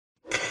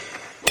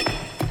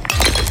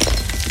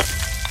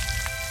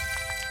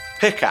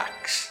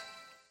Pickaxe.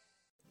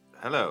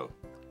 Hello.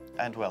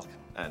 And welcome.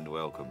 And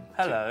welcome.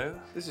 Hello.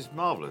 This is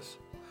marvellous.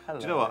 Hello.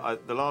 Do you know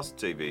what? The last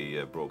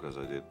TV broadcast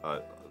I did,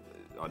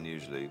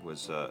 unusually,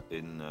 was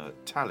in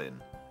Tallinn,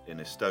 in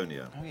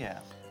Estonia. Oh, yeah.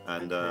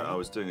 And I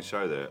was doing a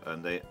show there,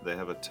 and they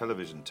have a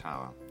television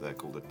tower. They're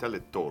called the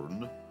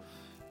Teletorn,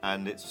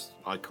 and it's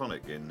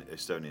iconic in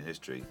Estonian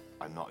history.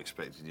 I'm not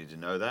expecting you to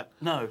know that.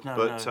 No.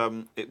 But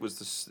it was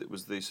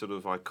the sort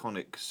of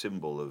iconic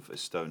symbol of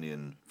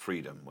Estonian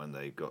freedom when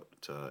they got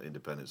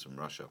independence from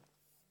Russia.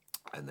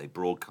 And they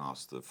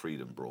broadcast the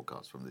freedom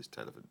broadcast from this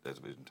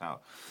television tower.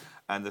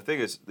 And the thing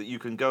is that you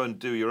can go and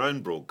do your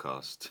own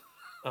broadcast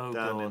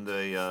down in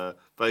the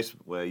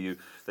basement where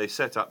they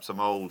set up some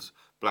old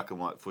black and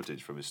white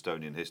footage from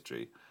Estonian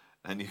history,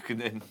 and you can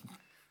then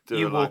do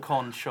you walk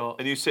on shot,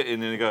 and you sit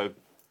in and you go,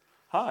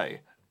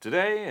 "Hi,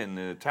 today in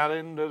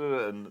Tallinn,"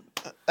 and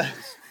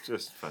it's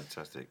just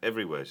fantastic.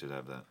 Everywhere should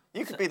have that.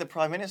 You could be the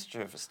Prime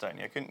Minister of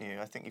Estonia, couldn't you?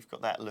 I think you've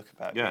got that look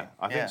about you. Yeah,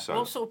 I think so.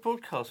 What sort of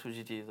broadcast would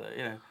you do though?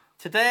 You know,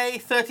 today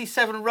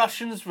 37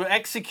 Russians were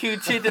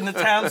executed in the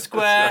town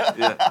square.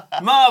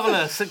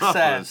 Marvellous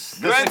success.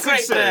 Great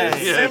success.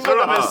 day. Yeah, Symbol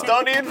of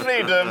Estonian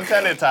freedom,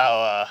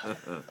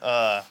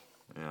 Teletower.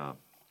 Yeah.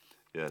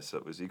 Yes,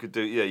 that was. You could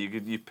do. Yeah,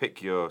 you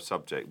pick your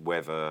subject: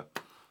 weather,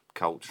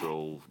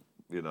 cultural,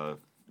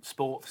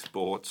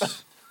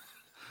 Sports.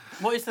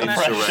 What is the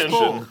national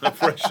sport?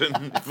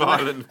 Oppression,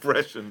 violent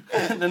oppression.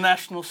 The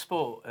national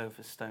sport of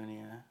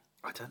Estonia.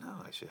 I don't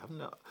know. Actually, I haven't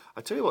know.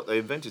 I tell you what, they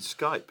invented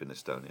Skype in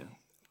Estonia.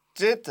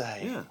 Did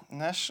they? Yeah.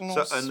 National.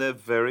 And they're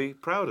very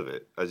proud of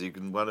it, as you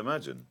can well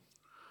imagine.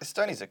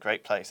 Estonia's a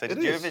great place. They did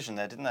It is. Eurovision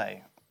there, didn't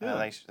they?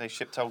 Yeah. They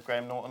shipped old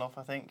Graham Norton off,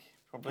 I think.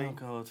 Probably. Oh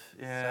God,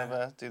 yeah.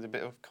 To do the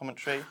bit of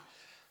commentary.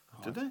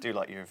 Did they? I do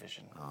like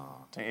Eurovision.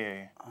 Don't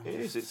you? It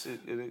is. It's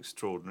an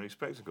extraordinary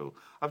spectacle.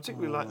 I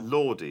particularly like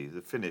Lordi,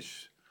 the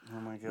Finnish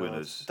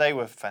winners. They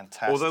were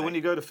fantastic. Although when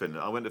you go to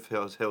Finland, I went to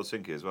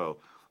Helsinki as well.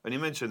 When you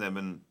mention them,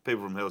 and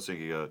people from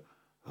Helsinki go,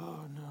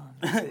 "Oh no,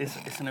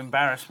 it's an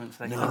embarrassment to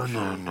their country.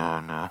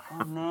 no."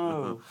 Oh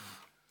no.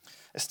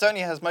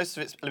 Estonia has most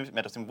of its Olympic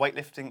medals in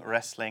weightlifting,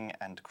 wrestling,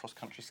 and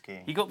cross-country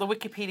skiing. You got the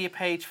Wikipedia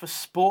page for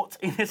sport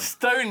in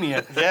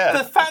Estonia. Yeah.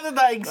 The fact that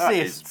That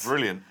exists. is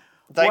brilliant.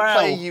 They Wow.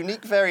 play a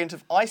unique variant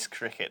of ice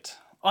cricket.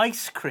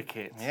 Ice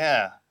cricket.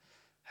 Yeah.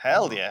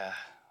 Hell yeah.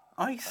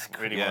 Ice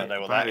cricket. Really Yeah, want to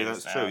know what that apparently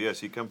is that's now. true.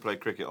 Yes, you can play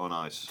cricket on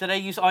ice. Do they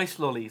use ice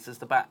lollies as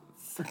the bats?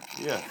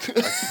 Yeah,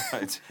 that's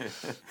right.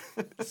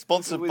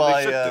 Sponsored They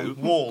by should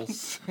do.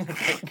 Walls.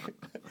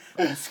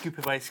 And a scoop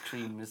of ice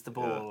cream as the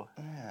ball.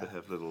 They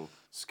have little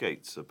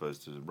skates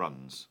opposed to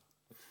runs.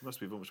 It must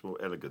be much more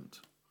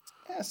elegant.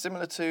 Yeah,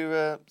 similar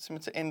to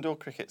indoor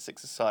cricket,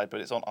 six-a-side,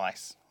 but it's on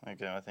ice. There you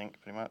go, I think,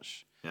 pretty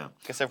much. Yeah.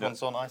 Guess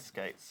everyone's on ice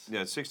skates.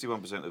 Yeah,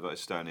 61% of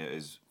Estonia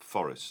is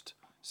forest.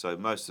 So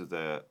most of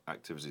their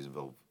activities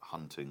involve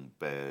hunting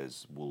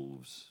bears,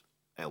 wolves,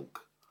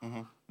 elk,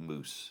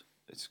 moose.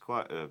 It's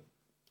quite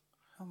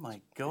Oh my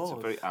it's God.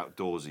 a very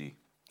outdoorsy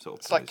sort of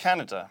It's place. like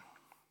Canada,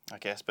 I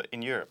guess, but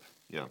in Europe.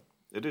 Yeah,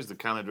 it is the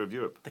Canada of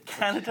Europe. The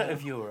Canada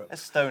of Europe.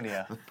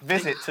 Estonia.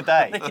 Visit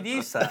today. They could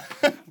use that.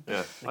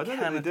 Yeah, I don't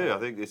think they do. Canada. I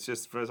think it's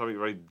just for something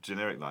very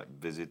generic like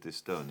visit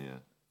Estonia.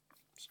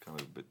 It's kind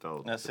of a bit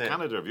dull. That's the it.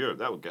 Canada of Europe.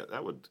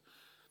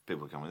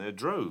 People would come in there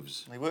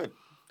droves. They would.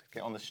 They'd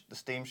get on the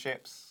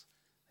steamships.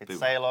 They'd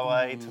sail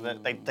away to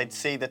they'd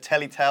see the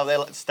telly tower there,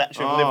 like the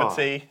Statue of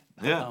Liberty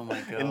Yeah, Oh my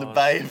God. in the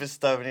Bay of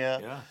Estonia.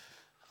 yeah,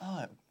 Oh,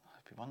 it'd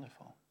be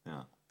wonderful.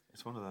 yeah.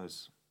 It's one of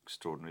those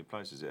extraordinary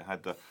places. It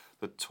had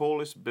the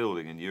tallest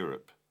building in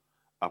Europe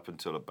up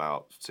until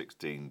about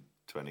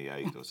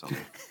 1628 or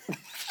something.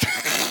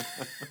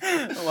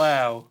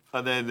 Wow.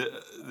 And then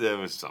there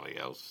was something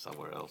else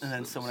somewhere else. And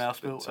then that someone was else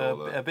bit built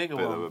taller, a bigger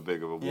bit one. of a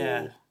bigger wall.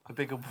 Yeah. A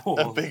bigger wall.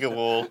 A bigger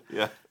wall.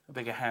 Yeah. A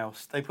bigger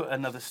house. They put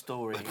another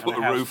story. They put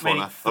a roof on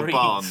a three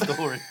barn.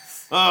 stories.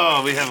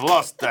 Oh, we have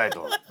lost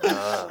title.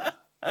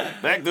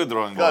 Back to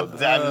drawing board. God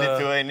damn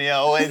Lithuania,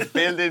 always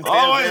building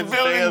Always buildings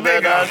building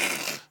bigger than bigger.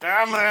 us.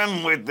 Damn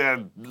them with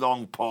their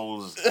long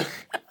poles.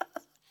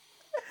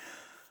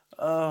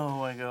 Oh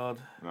my God.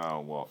 Oh,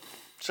 what?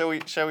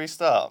 Shall we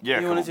start? Yeah,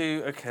 You come want on.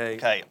 to do... Okay.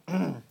 Okay.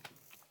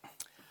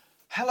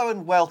 Hello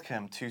and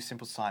welcome to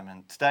Simple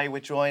Simon. Today we're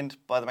joined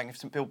by the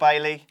magnificent Bill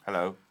Bailey.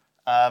 Hello.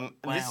 And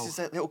Wow. This is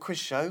a little quiz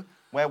show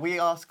where we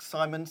ask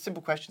Simon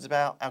simple questions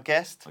about our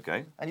guest.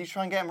 Okay. And you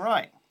try and get them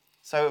right.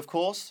 So, of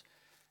course,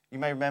 you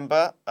may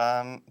remember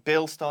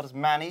Bill starred as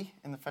Manny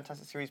in the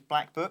fantastic series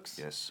Black Books.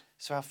 Yes.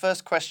 So our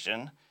first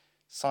question,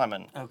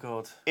 Simon. Oh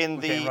God. In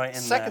We're the getting right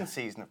in second there.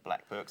 season of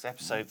Black Books,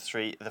 episode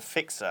 3, The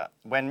Fixer,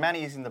 when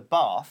Manny is in the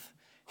bath,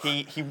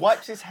 he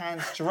wipes his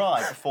hands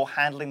dry before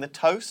handling the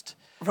toast.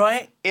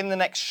 Right? In the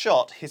next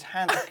shot, his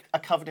hands are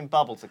covered in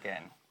bubbles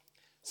again.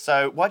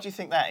 So why do you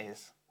think that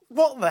is?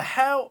 What the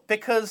hell?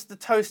 Because the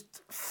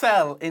toast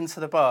fell into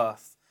the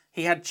bath.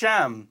 He had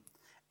jam.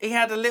 He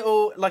had a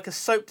little, like a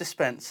soap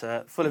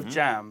dispenser full of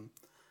jam,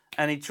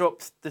 and he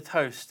dropped the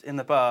toast in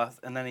the bath,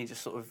 and then he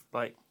just sort of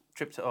like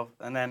tripped it off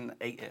and then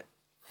ate it.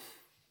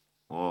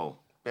 Whoa.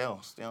 Bill,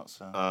 what's the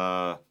answer?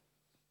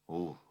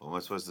 Oh, am I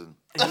supposed to?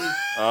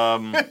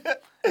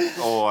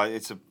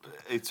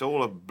 It's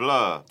all a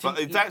blur.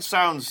 But that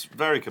sounds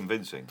very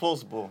convincing.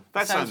 Plausible.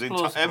 That Sounds sounds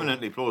plausible.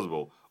 eminently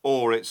plausible.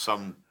 Or it's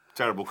some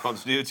terrible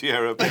continuity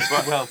error. But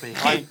well be.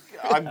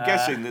 I'm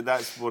guessing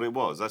that's what it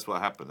was. That's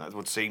what happened. That's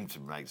what seemed to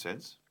make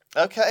sense.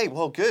 Okay,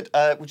 well, good.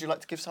 Would you like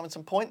to give Simon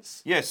some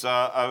points? Yes,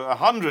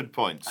 100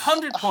 points.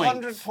 100 points.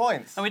 100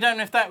 points. And we don't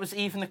know if that was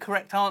even the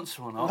correct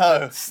answer or not. No.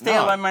 But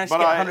still, I managed to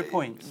get 100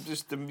 points.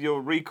 Just your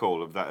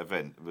recall of that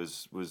event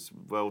was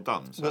well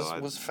done. So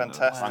Was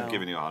fantastic. I'm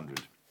giving you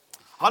 100.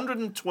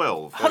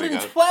 112. There we go.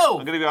 112?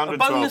 I'm going to give you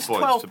 112 A bonus points.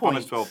 12 A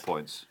bonus points. 12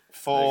 points.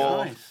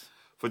 For Nice.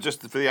 For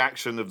the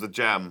action of the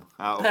jam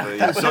out of the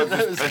That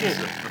was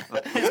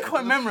good. It's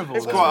quite memorable.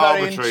 It's quite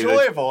very arbitrary.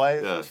 enjoyable.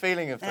 Yeah. The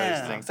feeling of those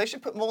Yeah. things. They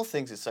should put more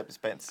things in soap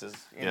dispensers.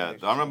 You Yeah,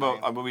 know, I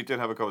remember we did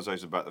have a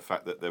conversation about the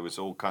fact that there was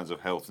all kinds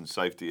of health and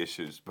safety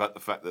issues, about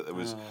the fact that there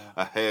was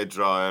a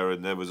hairdryer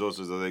and there was all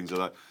sorts of things that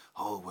like,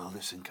 oh, well,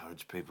 this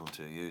encouraged people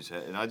to use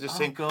it. And I just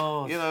think,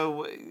 God. you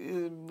know,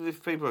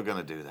 if people are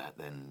going to do that,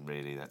 then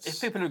really that's...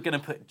 If people are going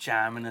to put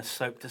jam in a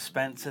soap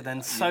dispenser,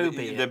 then so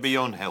be They're it.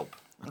 beyond help.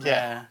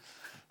 Yeah.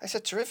 It's a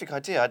terrific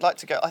idea. I'd like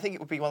to go. I think it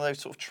would be one of those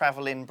sort of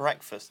travel-in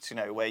breakfasts, you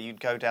know, where you'd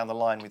go down the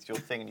line with your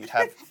thing and you'd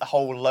have a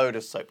whole load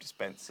of soap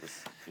dispensers.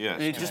 Yeah.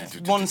 You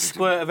just one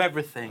squirt of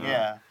everything.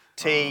 Yeah.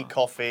 Tea,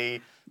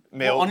 coffee,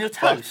 milk, on your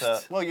butter.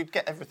 toast? Well, you'd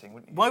get everything,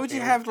 wouldn't you? Why would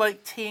you have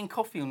like tea and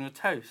coffee on your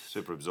toast?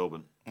 Super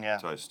absorbent Yeah.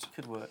 toast.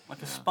 Could work.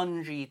 Like a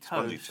spongy toast.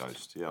 Spongy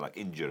toast, yeah, like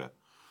injera.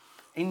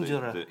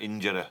 Injera. The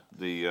injera.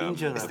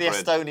 Injera. It's the the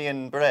bread.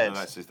 Estonian bread. No,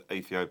 that's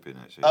Ethiopian,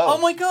 actually. Oh. Oh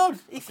my God!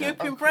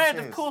 Ethiopian Of course bread, it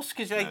of is. course,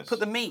 because they Yes. put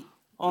the meat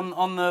on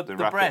the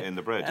wrap it bread. in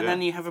the bread, and yeah.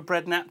 then you have a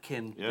bread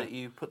napkin Yeah. that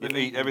you put the You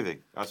meat eat in. everything.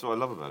 That's what I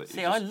love about it. See,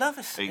 You I just love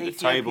eat the Ethiopian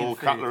table,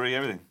 food. cutlery,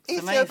 everything.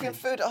 Ethiopian amazing.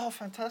 food, oh,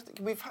 fantastic.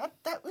 We've had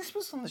that. This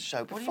was on the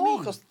show before. do you mean?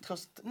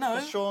 Because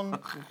No. Sean,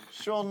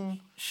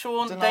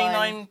 Sean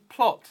Denying- Day9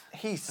 Plot.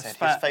 he said his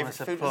spat when I favourite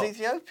said food plot. was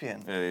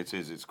Ethiopian. Yeah, it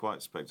is. It's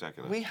quite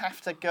spectacular. We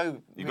have to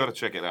go. You've got to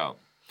check it out.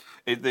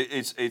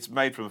 It's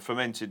made from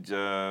fermented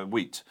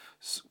wheat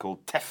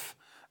called teff,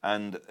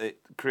 and it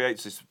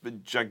creates this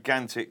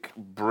gigantic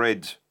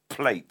bread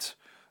plate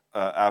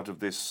out of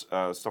this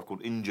stuff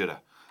called injera.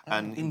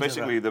 And Injera.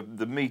 basically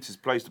the meat is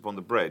placed upon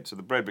the bread, so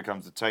the bread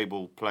becomes the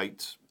table,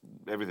 plate,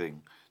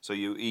 everything. So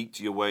you eat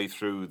your way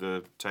through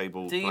the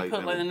table, Do you plate. put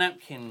and like a everything.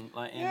 napkin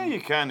like in? Yeah, you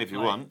can if you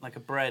like, want. Like a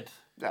bread.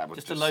 Yeah, but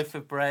just a loaf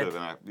of bread. bit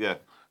of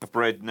a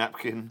bread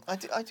napkin. I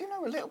do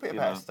know a little bit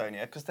about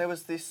Estonia because there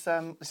was this this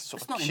sort It's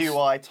of not in-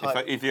 QI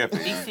type. Ethiopia.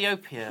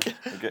 Ethiopia.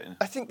 Again.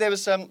 I think there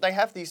was they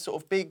have these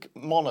sort of big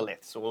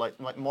monoliths or like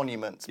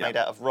monuments Yeah. made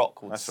out of rock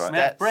called That's right. Made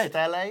out of bread.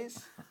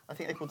 steles. I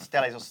think they're called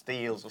steles or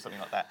steels or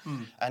something like that.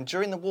 Hmm. And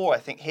during the war, I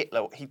think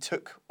Hitler he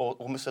took or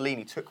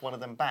Mussolini took one of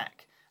them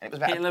back, and it was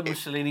about Hitler,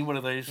 Mussolini, one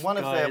of those one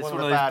of the- guys, one of one of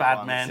the those bad bad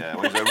ones. men.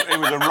 Yeah, it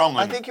was a wrong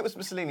I one. think it was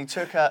Mussolini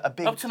took a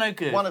big Up to no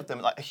good. one of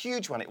them, like a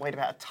huge one. It weighed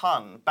about a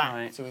ton back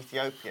Right. to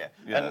Ethiopia,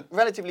 Yeah. and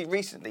relatively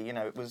recently, you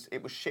know, it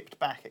was shipped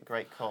back at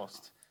great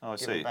cost. Oh, I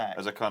given see. back.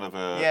 As a kind of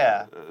a,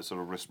 Yeah. a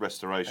sort of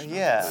restoration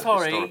Yeah. of the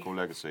Sorry. historical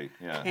legacy.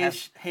 Yeah.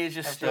 Here's your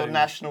That's your stone.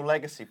 national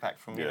legacy pack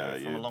from yeah,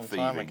 from a long thieving,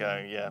 time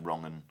ago. Yeah,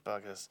 wronging.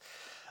 buggers.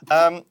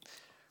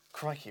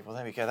 Crikey, well,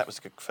 there we go. That was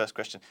a good first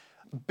question.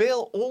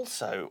 Bill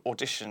also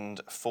auditioned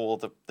for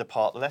the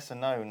part, lesser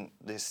known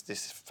this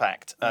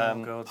fact,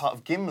 God. part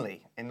of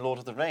Gimli in Lord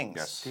of the Rings.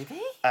 Yes. Did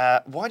he?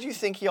 Why do you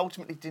think he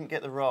ultimately didn't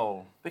get the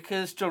role?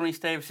 Because John Rhys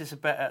Davis is a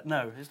better...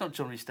 No, it's not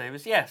John Rhys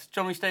Davis. Yes,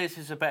 John Rhys Davis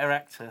is a better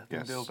actor than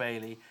Yes. Bill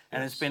Bailey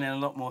and has Yes. been in a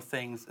lot more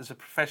things as a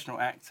professional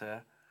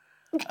actor.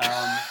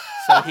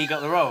 So he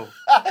got the role.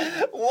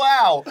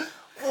 Wow,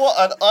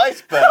 what an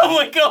iceberg! Oh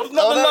my God,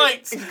 not Oh, the no,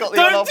 lights! he's got the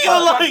Don't on-off do the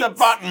button. lights!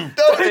 Button.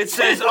 Don't It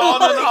says do the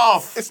on and lights.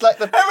 off. It's like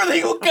the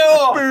Everything will go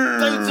off!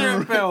 Don't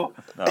do it, Bill.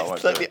 No, I won't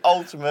it's like do the it.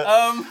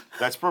 ultimate.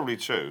 That's probably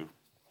true,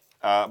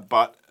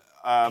 but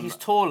He's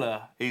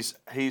taller.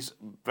 he's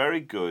very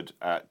good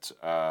at.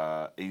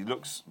 He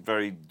looks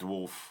very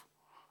dwarf.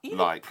 You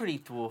Like. look pretty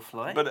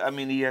dwarf-like. But I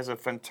mean, he has a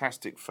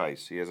fantastic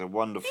face. He has a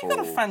wonderful. You've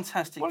got a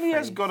fantastic Well, he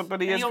has face. got a, but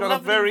he And has you've got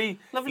lovely, a very.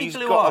 lovely He's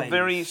blue got eyes. a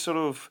very sort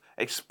of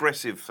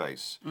expressive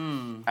face.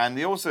 Hmm. And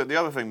the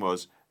other thing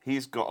was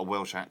he's got a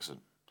Welsh accent.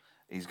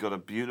 He's got a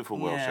beautiful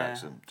Welsh Yeah.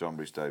 accent, John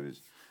Rhys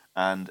Davies,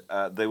 and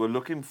they were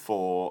looking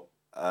for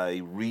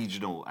a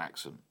regional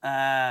accent,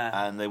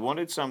 and they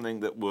wanted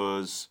something that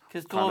was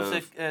Because kind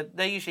dwarves, of-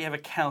 they usually have a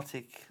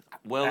Celtic.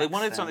 well, they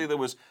wanted accent.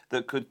 something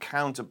that could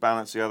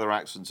counterbalance the other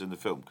accents in the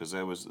film because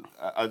there was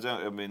I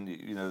mean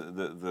you know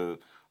the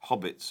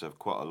hobbits have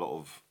quite a lot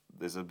of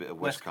there's a bit of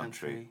West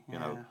Country, you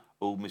know, yeah.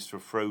 oh Mr.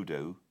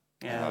 Frodo,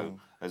 Yeah. you know,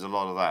 there's a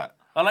lot of that.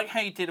 I like how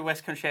you did a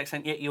West Country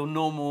accent, yet your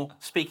normal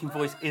speaking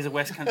voice is a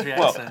West Country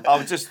Well, accent. I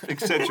was just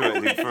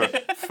accentuating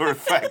for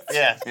effect.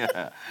 Yeah.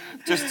 yeah.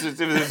 Just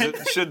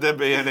should there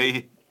be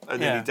any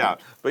Yeah. doubt?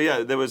 But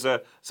yeah, there was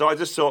a. So I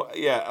just thought,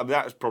 yeah, I mean,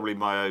 that was probably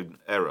my own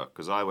error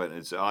because I went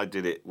and said I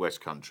did it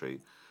West Country,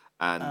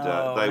 And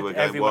Oh, they were going,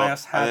 everyone well,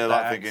 else had and they're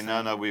that like thinking,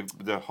 no,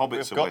 the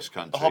Hobbits are West The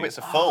Country. Hobbits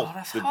are full. Oh,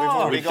 that's We've hard.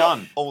 already We've got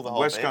done. all the Hobbits.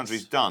 West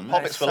Country's done. Hobbits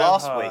That's were so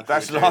last hard. week.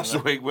 That's We were doing last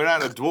them. week. We're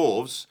out of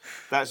dwarves.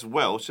 That's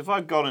Welsh. If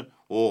I'd gone and,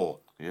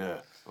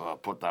 well,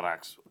 put that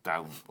axe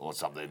down or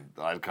something.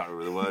 I can't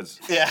remember the words.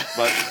 Yeah.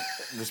 But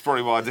that's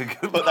probably why I didn't.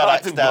 Put that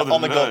axe down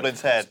on the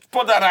goblin's head.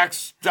 Put that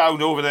axe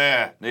down over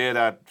there near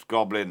that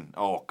goblin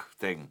orc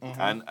thing.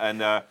 Mm-hmm.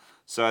 And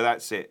so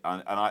that's it.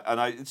 And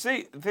I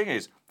see. The thing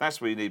is, that's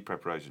where you need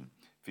preparation.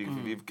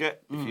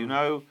 If you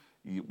know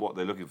what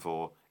they're looking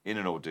for in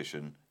an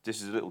audition,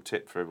 this is a little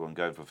tip for everyone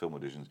going for film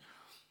auditions.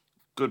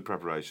 Good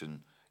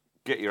preparation.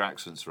 Get your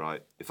accents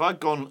right. If I'd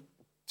gone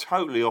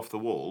totally off the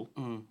wall,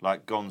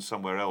 like gone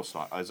somewhere else,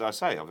 like as I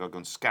say, I've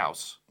gone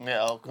Scouse,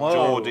 Yeah.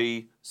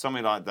 Geordie,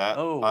 something like that,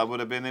 Oh. I would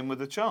have been in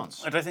with a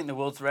chance. I don't think the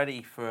world's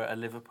ready for a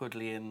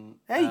Liverpudlian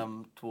Hey.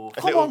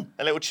 dwarf.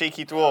 A little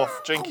cheeky dwarf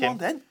drinking. Come on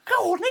then.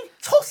 Go on then,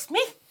 toss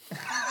me.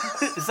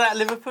 Is that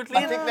Liverpudlian?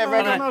 I think they're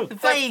ready. I don't know.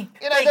 Vague,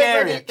 You know, vague they're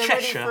area. ready, they're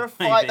ready Cheshire, for a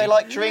fight. maybe. They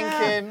like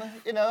drinking.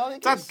 You know, I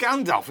think That's it's-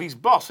 Gandalf. He's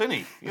boss, isn't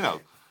he? You know,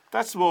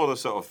 that's more the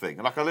sort of thing.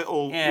 Like a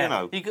little, Yeah. you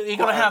know. You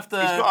got to have the.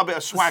 He's got a bit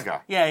of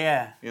swagger. Yeah,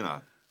 yeah. You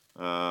know.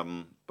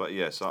 But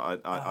yes,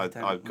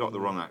 I've got the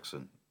wrong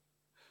accent.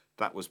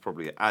 That was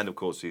probably it. And of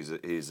course he's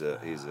got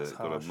a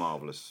harsh.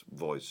 marvellous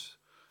voice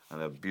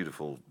and a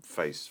beautiful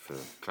face for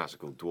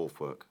classical dwarf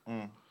work.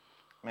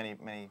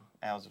 many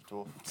hours of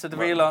dwarf. So the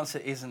real answer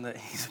isn't that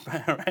he's a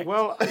better actor.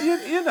 Well,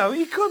 you know,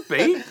 he could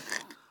be.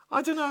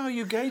 I don't know how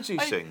you gauge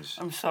these things.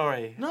 I'm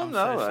sorry. No, I'm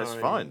no, so that's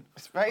sorry. fine.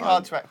 It's very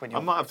hard to act when I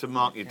you're. might have to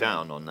mark you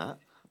down on that.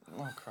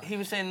 Oh, Christ. He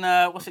was in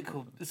what's it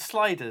called?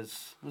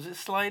 Sliders. Was it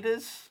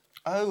Sliders?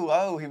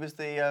 Oh, he was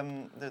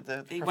the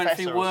He professor went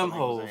through or something, wasn't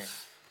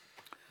wormholes.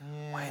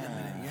 Wait a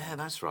minute. Yeah,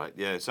 that's right.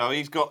 Yeah, so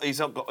he's got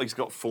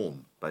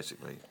form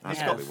basically. That's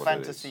He's Yeah. got probably what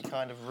fantasy it is.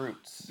 kind of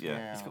roots.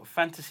 Yeah. He's got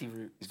fantasy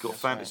roots. He's got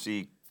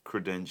fantasy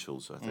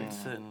credentials, I think.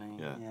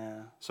 Certainly. Yeah.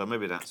 Yeah. So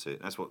maybe that's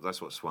it. That's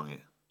what swung it.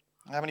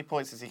 How many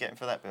points is he getting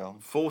for that, Bill?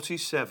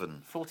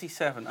 47.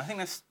 47. I think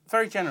that's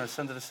very generous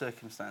under the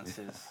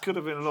circumstances. Could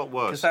have been a lot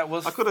worse. 'Cause that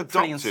was I could have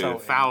pretty docked you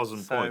insulting,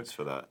 1,000 so- points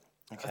for that.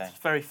 Okay. That's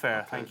very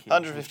fair. Thank you.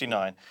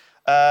 159.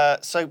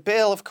 So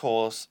Bill, of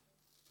course,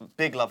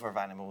 big lover of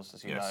animals,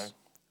 as you Yes.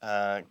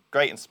 know.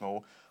 Great and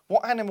small.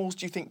 What animals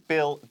do you think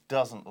Bill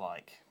doesn't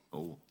like,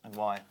 Oh, and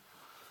why?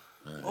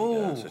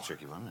 that's a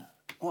tricky one. Isn't it?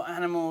 What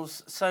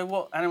animals? So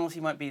what animals he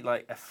might be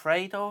like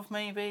afraid of,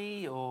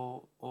 maybe,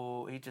 or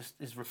he just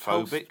is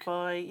repulsed Phobic?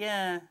 by?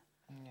 Yeah.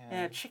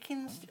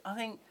 Chickens. I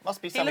think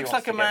Must be he something looks he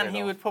like wants a to get man rid who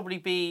of. would probably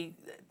be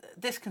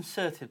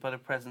disconcerted by the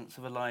presence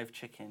of a live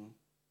chicken.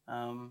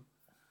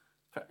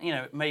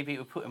 Maybe it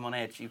would put him on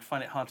edge. You'd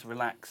find it hard to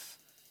relax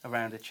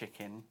around a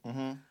chicken.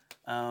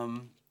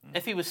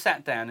 If he was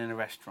sat down in a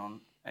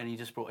restaurant and you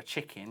just brought a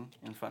chicken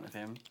in front of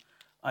him,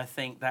 I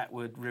think that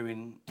would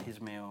ruin his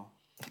meal.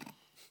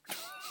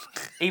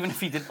 Even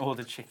if he didn't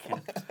order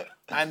chicken.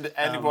 And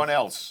anyone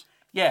else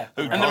Yeah,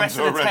 who and the comes rest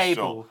to of a the restaurant,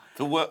 table.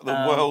 the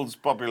world's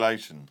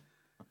population.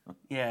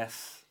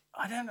 Yes.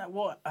 I don't know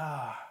what.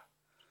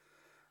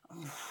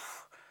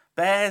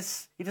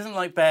 Bears. He doesn't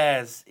like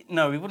bears.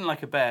 No, he wouldn't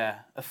like a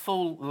bear. A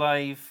full,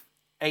 live,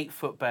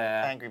 8-foot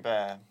bear. Angry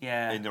bear.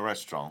 Yeah. In the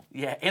restaurant.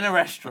 Yeah, in a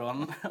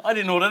restaurant. I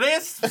didn't order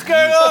this. What's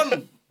going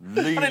on?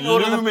 didn't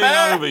order the Looming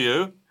bear. over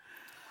you.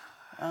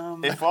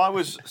 If I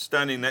was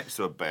standing next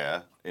to a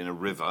bear in a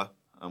river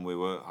and we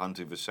were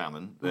hunting for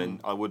salmon, then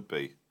I would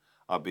be.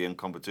 I'd be in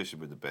competition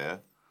with the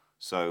bear,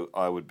 so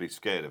I would be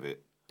scared of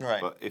it.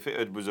 Right. But if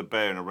it was a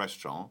bear in a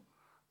restaurant,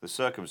 the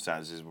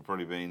circumstances would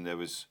probably mean it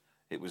was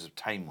a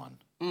tame one.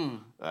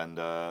 And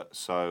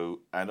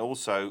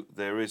also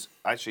there is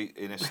actually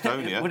in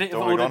Estonia. Would it have don't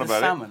wanna go ordered on the about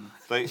salmon?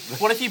 It,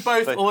 What if you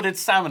both ordered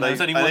salmon? There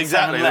was only one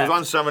exactly. salmon There was left.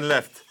 one salmon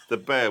left. The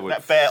bear would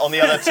That bear on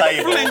the other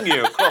table. fling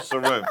you across the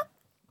room.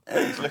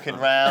 He's looking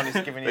round.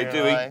 He's giving you. They an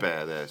do eye. eat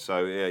bear there,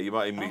 so yeah, you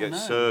might even get no.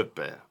 served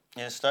bear.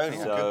 In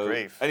Estonia. So, Good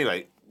grief.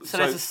 Anyway, So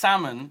there's a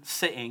salmon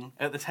sitting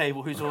at the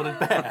table who's ordered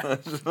bear.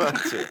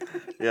 that's it.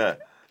 Yeah,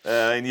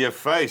 in your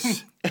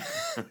face,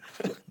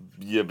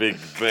 you big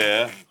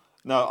bear.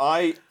 No,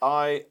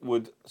 I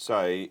would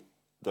say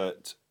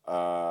that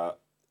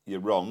you're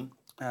wrong.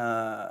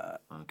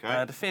 Okay. I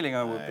had a feeling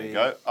I would There be. you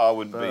go. I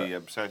wouldn't be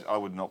upset. I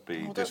would not be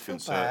Don't feel bad.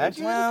 disconcerted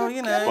You had a Well, good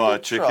you clever know. by a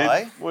good chicken.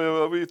 try.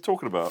 Well, what are you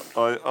talking about?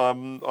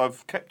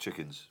 I've kept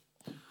chickens.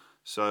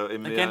 So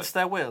in the, Against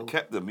their will.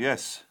 kept them.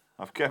 Yes,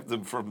 I've kept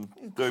them from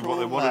doing what cruel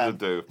they wanted man. to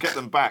do. Kept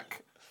them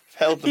back.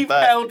 Held them You've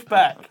back. held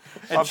back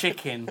a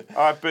chicken.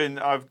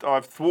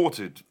 I've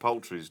thwarted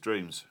poultry's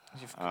dreams.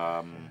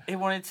 He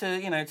wanted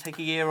to, take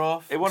a year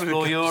off, It wanted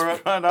explore to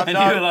Europe, No, and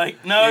you were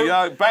like, no. You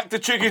know, back to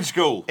chicken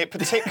school. It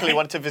particularly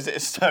wanted to visit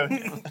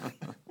Estonia.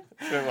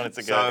 Sure it wanted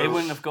to go. So- It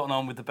wouldn't have gotten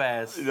on with the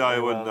bears. No,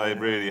 they wouldn't. Well, They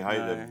really hate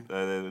no. them.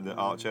 They're the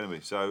arch enemy.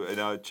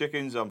 So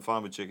chickens, I'm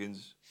fine with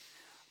chickens.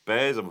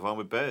 Bears, I'm fine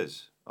with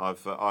bears.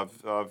 I've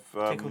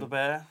Tickled a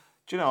bear.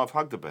 Do you know I've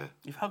hugged a bear?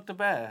 You've hugged a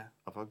bear.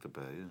 I've hugged a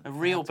bear. Yeah. A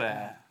real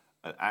bear.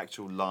 An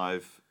actual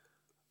live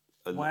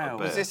Wow.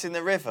 bear. Was this in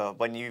the river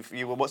when you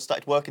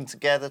started working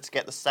together to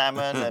get the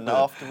salmon, and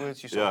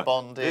afterwards you sort of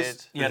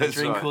bonded? You had a That's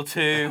drink right. or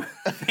two.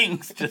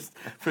 Things just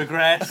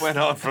progressed. Went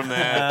on from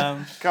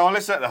there. Come on,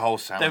 let's let the whole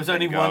salmon There was thing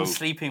only go. one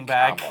sleeping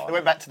bag. Come I on.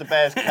 went back to the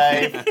bear's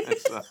cave.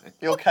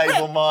 Your cave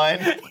or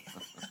mine?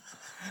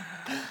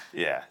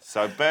 Yeah.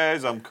 So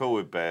bears, I'm cool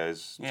with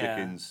bears. Yeah.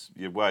 Chickens,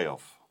 you're way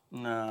off.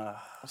 No.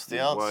 What's the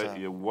answer?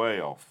 You're way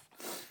off.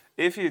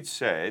 If you'd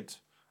said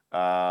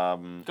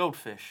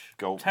Goldfish.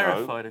 gold,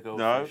 Terrified of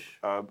goldfish.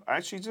 No,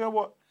 actually, do you know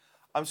what?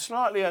 I'm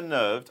slightly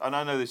unnerved, and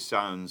I know this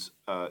sounds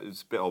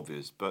it's a bit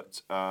obvious,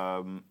 but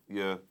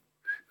you're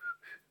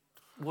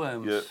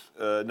Worms.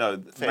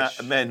 no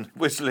Fish. men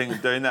whistling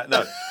and doing that.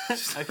 No,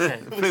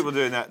 Okay. people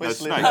doing that. No,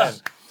 Whistling snakes. men.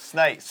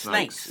 Snakes.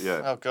 Snakes.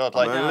 Yeah. Oh God,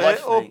 I'm like a like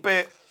little snake.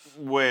 bit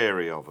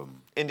wary of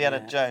them. Indiana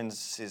Yeah.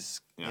 Jones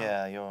is. Yeah.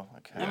 Yeah, you're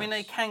okay. I mean,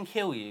 they can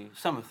kill you.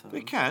 Some of them.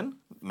 They can.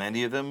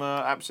 Many of them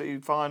are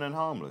absolutely fine and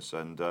harmless,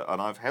 and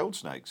I've held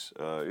snakes,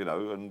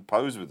 and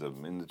posed with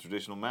them in the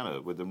traditional manner,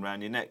 with them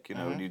round your neck,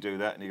 and you do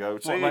that, and you go,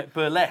 see, What, like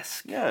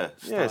burlesque? yeah,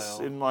 yes,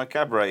 style? in my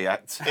cabaret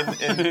act,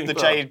 in the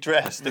jade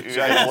dress that you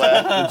jade,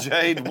 wear. the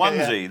jade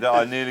onesie that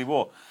I nearly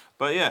wore.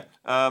 But yeah,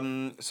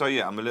 so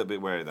yeah, I'm a little bit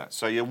wary of that.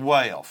 So you're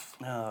way off.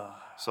 Oh.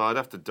 So I'd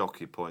have to dock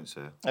your points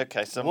here.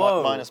 Okay, so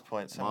Whoa. minus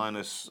points. huh?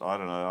 Minus, I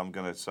don't know, I'm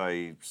going to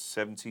say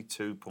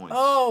 72 points.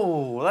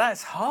 Oh,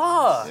 that's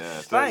hard. Yeah,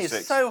 That is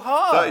 36. so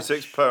hard.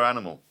 36 per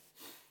animal.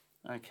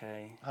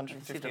 Okay.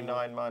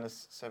 159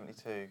 minus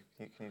 72.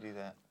 Can you do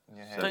that in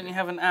your head? Don't you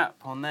have an app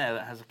on there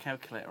that has a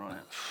calculator on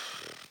it?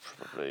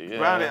 Probably, yeah.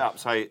 Round it up,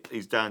 say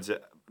he's down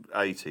to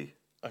 80.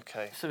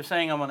 Okay. So we're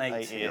saying I'm on 80.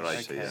 80, You're 80,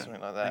 okay. yeah.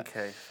 something like that.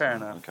 Okay, fair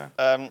enough.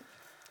 Okay.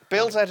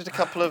 Bill's added a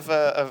couple of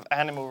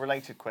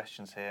animal-related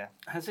questions here.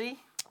 Has he?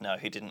 No,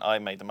 he didn't. I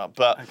made them up,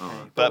 but Okay.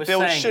 but we're Bill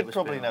saying it should was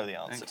probably Bill. know the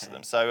answer to Okay.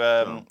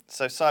 them.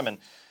 So Simon,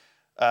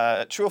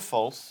 true or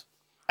false?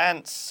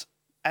 Ants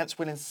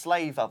will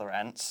enslave other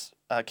ants,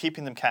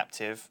 keeping them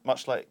captive,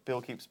 much like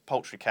Bill keeps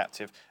poultry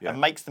captive, Yeah.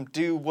 and makes them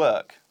do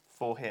work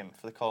for him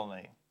for the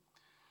colony.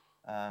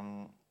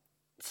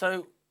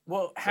 So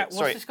what's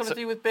sorry, this got to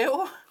do with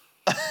Bill?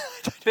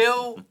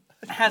 Bill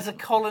has a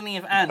colony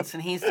of ants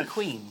and he's the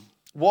queen.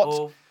 What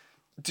Or,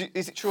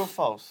 is it true or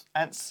false?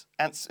 Ants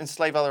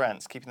enslave other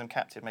ants, keeping them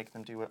captive, making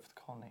them do work for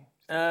the colony.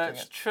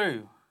 it's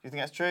true. Do you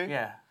think that's true?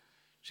 Yeah.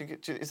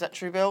 Is that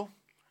true, Bill?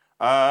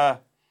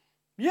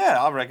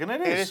 Yeah, I reckon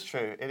it is. It is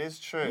true. It is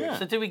true. Yeah.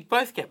 So do we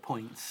both get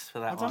points for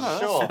that one? know,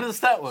 Sure. How does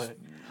that work?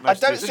 I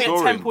don't Let's do think-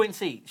 scoring. 10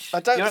 points each. I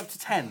don't You're th- up to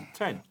 10.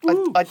 10.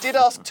 I did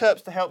ask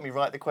Terps to help me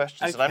write the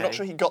questions, and I'm not Okay.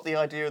 sure he got the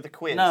idea of the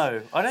quiz.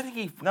 No, I don't think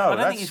he. No, I don't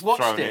that's think he's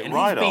watched thrown it, it and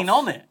right he's been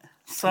off. on it.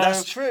 So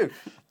That's true.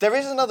 There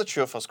is another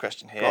true or false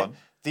question here. Go on.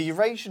 The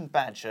Eurasian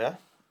badger.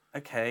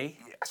 okay,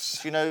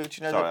 Do you know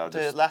Sorry,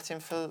 the Latin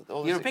for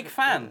all you're a this? big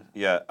fan,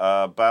 Yeah,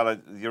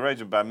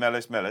 Eurasian band,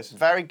 Melis.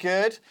 Very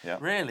good. Yeah.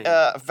 really.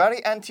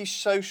 Very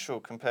antisocial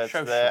compared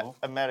to their Social.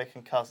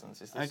 American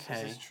cousins. Is this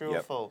Okay. true or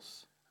Yep.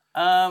 false?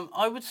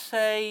 I would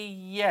say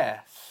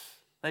yes.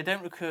 They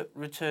don't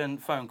return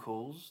phone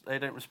calls. They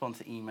don't respond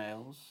to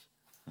emails.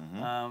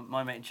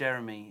 My mate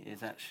Jeremy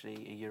is actually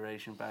a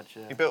Eurasian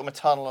badger. You built him a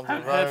tunnel I under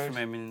haven't the road. heard from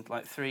him in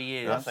like 3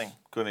 years. Nothing.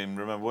 Couldn't even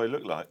remember what he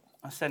looked like.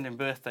 I send him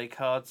birthday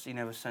cards. He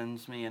never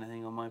sends me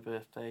anything on my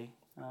birthday.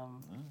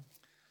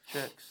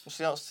 Jerks. What's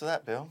the answer to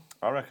that, Bill?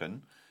 I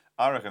reckon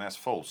that's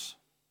false.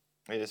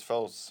 It is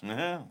false.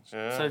 Yeah.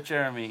 So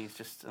Jeremy's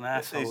just an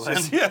asshole. He's then.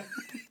 just, yeah,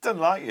 he doesn't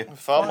like you.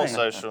 Far more Fine.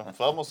 social.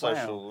 Far more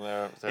social.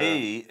 They're-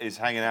 He is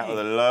hanging out with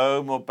a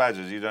load more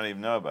badgers you don't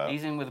even know about.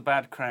 He's in with a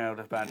bad crowd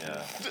of badgers.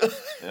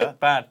 Yeah.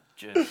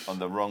 Badgers. On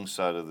the wrong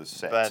side of the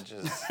set.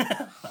 badgers.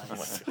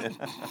 Yeah.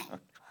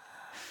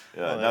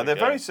 there No, we they're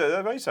go.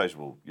 they're very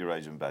sociable,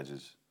 Eurasian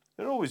badgers.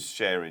 They're always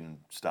sharing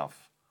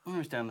stuff. I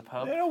was down the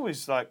pub. They're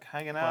always like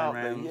hanging out.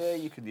 rounds. Yeah,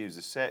 you could use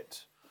the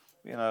set.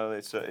 You know,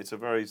 it's a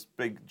very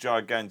big,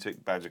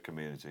 gigantic badger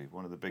community.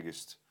 One of the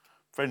biggest,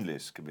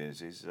 friendliest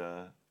communities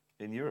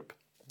in Europe.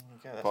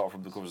 Okay, that's- Apart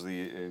from, of course,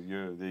 the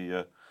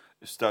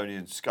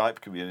Estonian Skype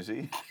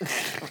community,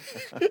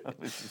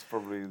 which is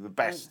probably the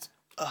best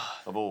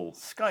of all.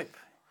 Skype,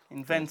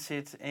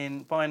 invented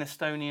by an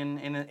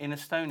Estonian in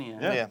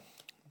Estonia. Yeah. Yeah.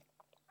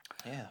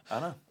 Yeah. I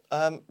know.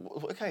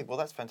 Okay, well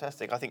that's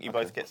fantastic. I think you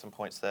both get some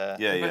points there.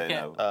 Yeah, yeah, Okay.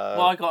 no.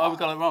 Well, I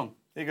got it wrong.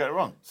 You got it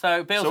wrong.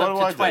 So Bill's So what do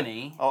I up to do?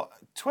 20. Oh,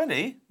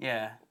 20?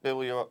 Yeah.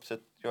 Bill, you're up to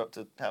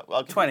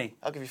I'll give 20.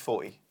 I'll give you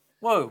 40,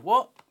 Whoa,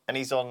 what? and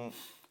he's on.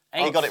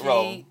 80, He got it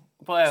wrong.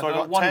 Well, So I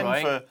got one 10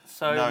 right. for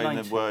so knowing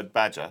 90. the word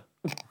badger,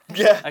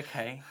 Yeah.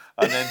 Okay.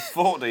 and then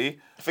 40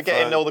 For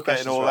getting all the getting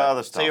questions all right. that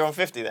other stuff. So you're on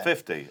 50 then.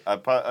 50.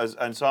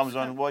 And Simon's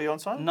on, what are you on,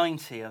 Simon?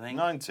 90, I think.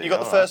 90. You got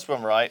the all first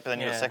one right, but then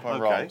you got the Yeah. second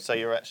one Okay. wrong. So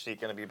you're actually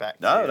going to be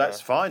back. No, to, that's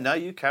fine. No,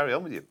 you carry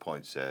on with your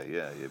points there.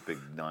 Yeah, your big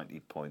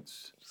 90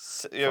 points.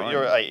 You're Fine.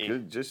 at 80.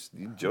 Good. Just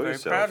enjoy I'm very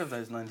yourself. proud of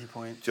those 90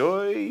 points.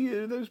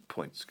 Enjoy those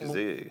points because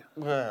they're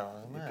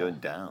Well, going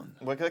down.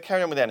 we're going to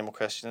carry on with the animal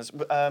questions.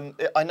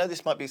 I know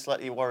this might be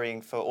slightly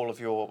worrying for all of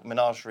your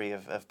menagerie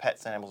of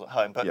pets and animals at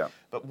home, but Yeah.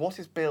 but what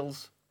is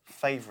Bill's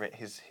favourite,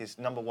 his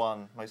number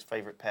one most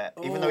favourite pet,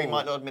 even though he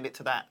might not admit it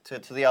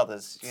to the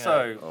others. You know.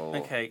 So,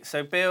 okay,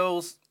 so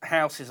Bill's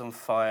house is on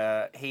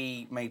fire.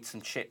 He made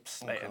some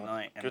chips late at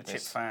night, and the chip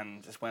Goodness.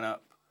 fan just went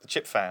up. The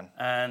chip fan.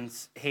 And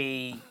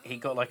he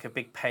got like a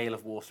big pail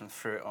of water and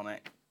threw it on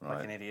it like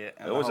Right. an idiot.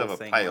 They And always the have whole a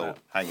thing went pail up.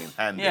 hanging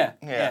handy.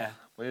 Yeah.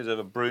 We always have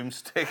a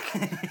broomstick.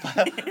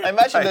 I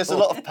imagine there's a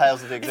lot of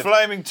pails that exist.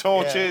 Flaming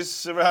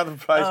torches around the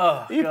place.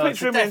 Oh, Are you God,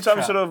 it's a picturing me in death some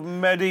trap. sort of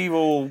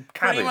medieval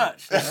cabin? Pretty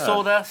much. There's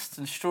sawdust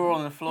and straw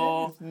on the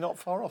floor. Not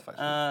far off,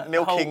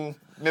 actually.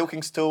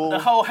 Milking stool. The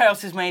whole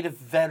house is made of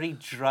very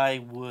dry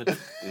wood.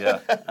 Yeah,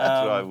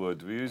 dry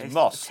wood. We use it's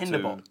moss tinder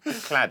to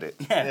box. clad it.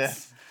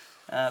 Yes.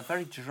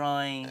 Very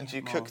dry. And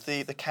you moss. cook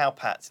the cow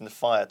pats in the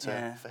fire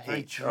Yeah, for very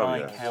heat. dry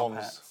yeah. cow Warms.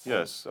 pats.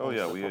 Yes. Oh,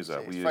 yeah, the we use that.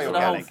 property. We It's use very So the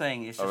whole organic.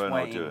 thing is Our just own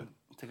waiting idea.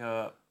 to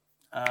go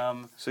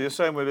up. So you're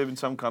saying we live in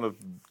some kind of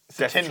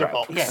death Tinder trap?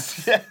 box.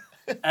 Yes. Yeah.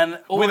 And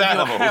all With of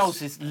animals. your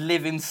houses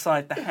live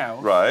inside the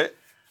house. Right.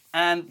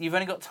 And you've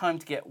only got time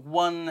to get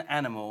one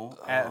animal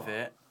out of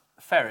it.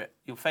 Ferret.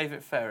 Your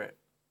favourite ferret.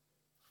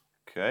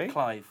 Okay.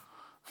 Clive.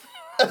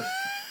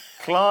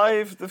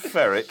 Clive the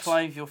ferret.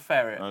 Clive, your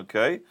ferret.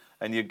 Okay.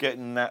 And you're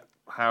getting that.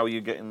 How are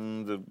you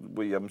getting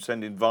the? I'm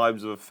sending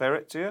vibes of a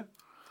ferret to you.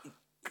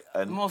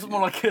 And More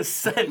like a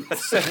scent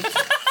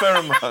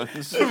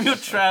pheromones. from your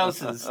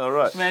trousers. All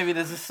right. Maybe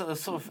there's a sort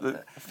of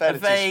a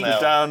fetid vague.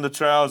 smell. Down the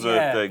trouser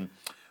Yeah. thing.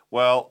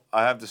 Well,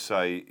 I have to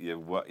say, you're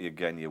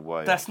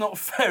way. That's not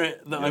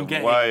ferret that I'm you're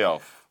getting. way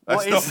off.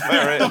 That's What not is-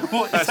 ferret.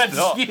 What is That's that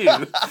not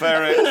you?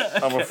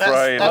 ferret. I'm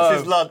afraid. That's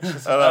his lunch.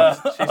 Cheese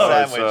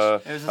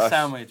sandwich. It was a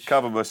sandwich.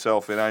 Covered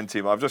myself in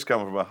I've just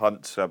come from a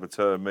hunt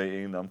saboteur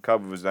meeting. I'm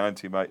covered with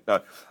anti-mate.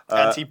 No,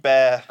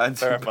 Anti-bear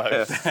anti-bear.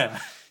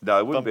 pheromones. No,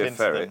 it wouldn't Bump be a into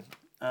ferret.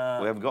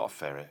 them. We haven't got a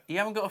ferret. You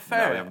haven't got a No,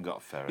 ferret? we haven't got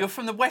a ferret. You're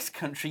from the West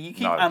Country. You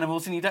keep No.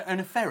 animals and you don't own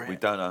a ferret. We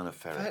don't own a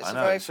ferret. It's I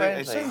know. very It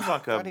friendly. seems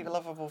like very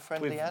lovable,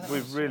 friendly animals.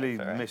 we've really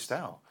ferrets. missed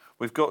out.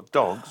 We've got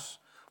dogs.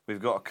 We've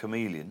got a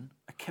chameleon.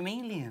 A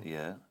chameleon.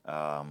 Yeah.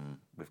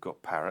 We've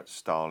got parrots,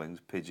 starlings,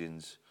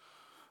 pigeons,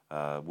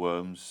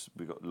 worms.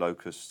 We've got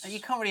locusts. You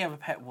can't really have a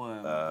pet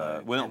worm.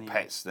 though, We're not can you?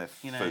 pets. They're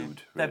You know,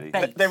 food, they're really.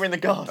 bait. They're in the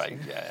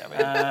garden. Yeah, I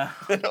mean,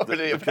 They're not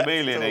really a the pet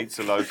chameleon at all. eats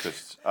a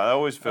locust. I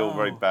always feel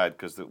very Oh. bad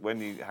because when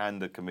you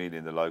hand the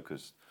chameleon the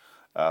locust,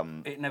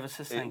 It never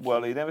says thank you.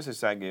 well, he never says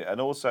thank you, and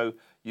also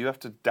you have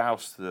to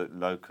douse the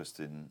locust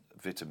in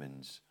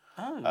vitamins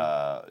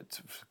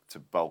to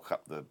bulk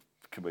up the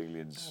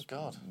chameleon's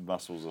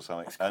muscles or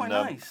something. That's quite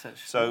nice,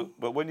 actually. So,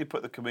 but when you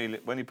put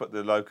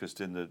the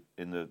locust in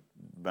the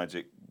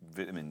magic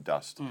vitamin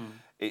dust,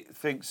 it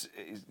thinks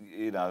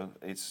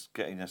it's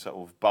getting a sort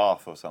of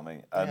bath or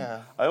something. And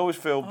Yeah. I always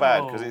feel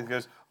bad because Oh. it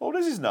goes, "Oh,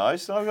 this is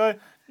nice," and I go,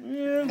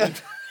 "Yeah."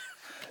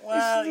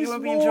 Well, you it's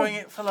won't be more enjoying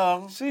it for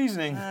long.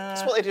 Seasoning.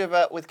 That's what they do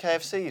with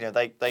KFC. You know,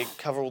 they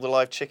cover all the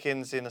live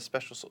chickens in a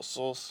special sort of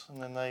sauce,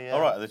 and then they. All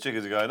right, and the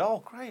chickens are going, "Oh,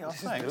 great, This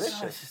is thanks." delicious.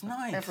 Oh, this is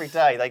nice. Every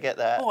day they get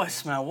that. Oh, I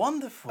smell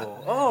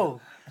wonderful.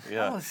 Oh,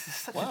 Yeah. oh, this is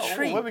such Wow, a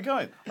treat. where are we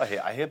going?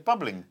 I hear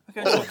bubbling.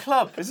 We're going to a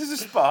club. Is this a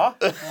spa?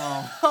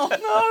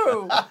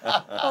 Oh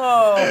no!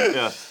 Oh,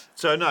 Yeah.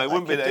 So no, it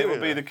wouldn't be. could It do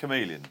would be it. the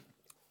chameleon.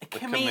 a A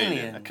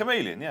chameleon.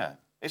 chameleon, yeah.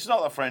 It's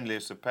not the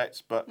friendliest of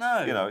pets, but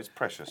No. it's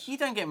precious. You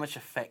don't get much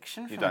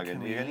affection from You a don't get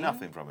chameleon.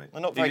 nothing from it. They're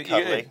not You- very you-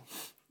 cuddly.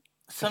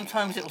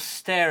 Sometimes it'll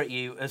stare at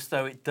you as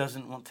though it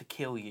doesn't want to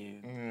kill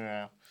you,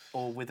 Yeah.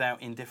 or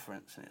without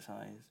indifference in its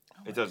eyes.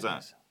 It does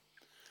that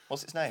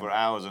What's its name? for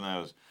hours and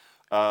hours.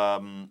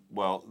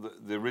 Well,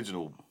 the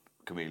original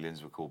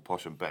chameleons were called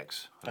Posh and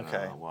Bex. I don't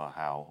Okay. know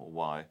how or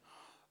why.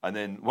 And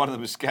then one of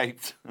them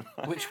escaped.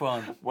 Which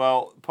one?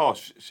 Well,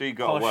 Posh, she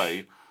got Posh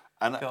away.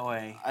 And, got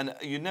away. And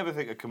you never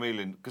think a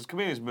chameleon, because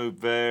chameleons move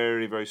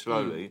very, very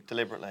slowly,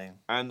 Deliberately.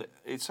 and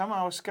it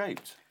somehow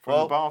escaped from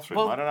Well- the bathroom.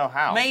 I don't know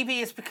how. Maybe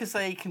it's because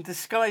they can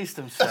disguise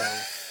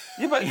themselves.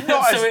 Yeah, but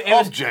not So as it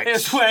was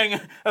objects. wearing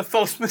a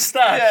false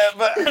moustache. Yeah,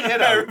 but, you and a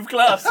know. pair of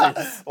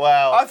glasses.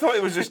 Wow. I thought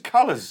it was just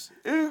colours.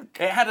 Ew.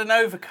 It had an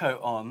overcoat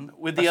on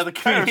with the other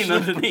pair of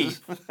chameleon slippers.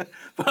 underneath,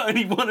 but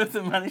only one of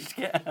them managed to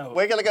get out.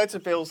 We're going to go to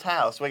Bill's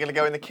house. We're going to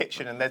go in the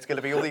kitchen, and there's going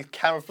to be all these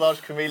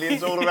camouflage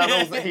chameleons all around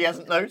us that he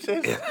hasn't noticed.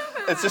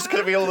 It's just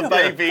going to be all the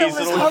babies and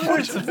There's all the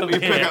hundreds of them You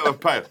pick here. up a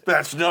pail.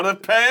 That's not a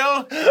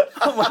pail.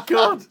 Oh my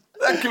god!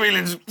 That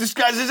chameleon's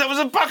disguised himself as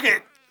a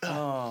bucket.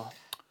 Oh,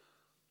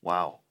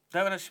 Wow.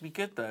 that would actually be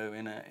good though.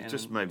 In a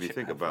Just made me chip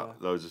think paper.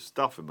 about loads of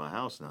stuff in my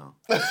house now.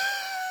 Like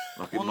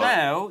it Well, might-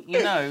 now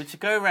you know to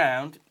go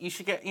round. You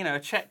should get a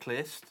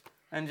checklist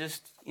and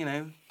just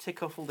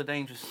tick off all the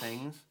dangerous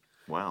things.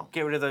 Wow.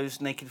 Get rid of those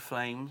naked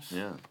flames.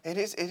 Yeah. It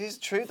is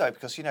true though,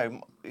 because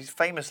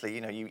famously,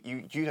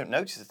 you don't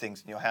notice the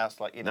things in your house.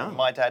 Like No.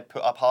 my dad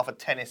put up half a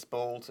tennis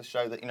ball to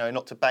show that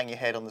not to bang your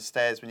head on the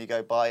stairs when you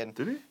go by. And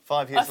Did he?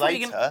 5 years thought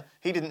you later,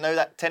 he didn't know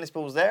that tennis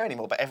ball was there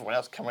anymore. But everyone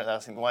else coming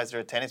around thinking, why is there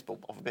a tennis ball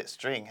off a bit of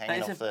string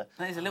hanging off the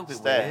that is a little bit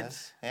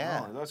stairs?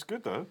 Yeah. Oh, that's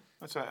good though.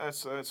 That's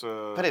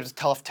a. But it was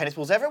tough tennis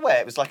balls everywhere.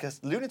 It was like a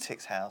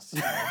lunatic's house.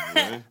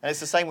 And it's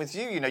the same with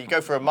you. You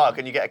go for a mug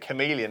and you get a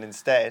chameleon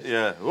instead.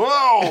 Yeah.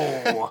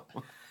 Whoa.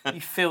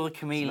 You feel the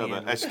chameleon.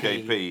 Another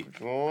SKP.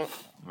 Oh,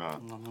 Right.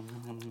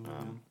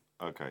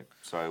 Okay,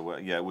 so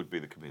yeah, it would be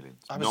the chameleon,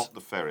 was- not the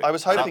ferret. I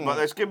was hoping- But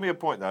let's give me a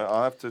point though.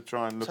 I have to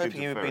try and look hoping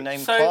into you would be ferrets.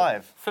 named So,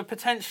 Clive. for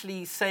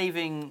potentially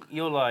saving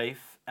your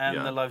life and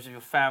Yeah. the lives of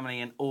your family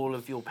and all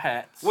of your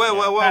pets. Well,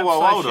 perhaps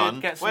I hold should on.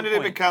 get some When did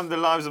it points. become the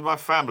lives of my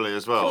family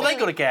as well? Well, they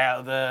got to get out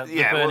of the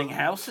Yeah, burning well-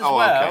 house as oh,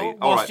 well, okay,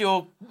 all whilst right.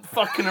 you're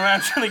fucking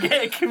around trying to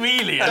get a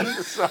chameleon.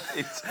 That's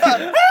right.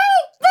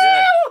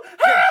 Yeah.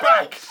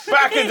 Get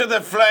back into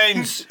the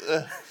flames.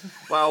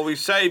 Well, we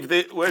saved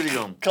it. Where's he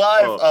gone?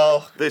 Clive,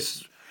 oh.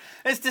 This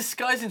Let's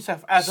disguise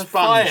himself as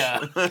Sponge.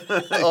 a fire.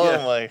 Oh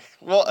my!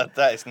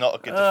 That is not a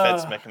good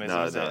defense mechanism,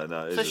 is it? no.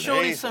 So isn't it?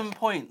 surely Jesus. some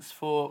points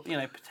for,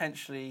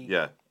 potentially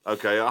Yeah.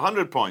 Okay,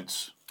 100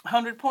 points.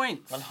 100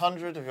 points.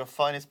 100 of your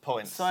finest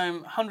points. So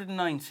I'm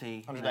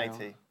 190.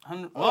 180.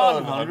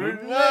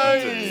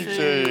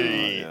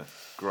 190. Yeah.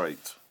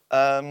 Great.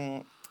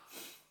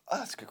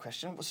 That's a good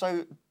question.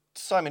 So,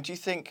 Simon, do you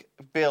think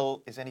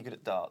Bill is any good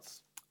at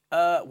darts?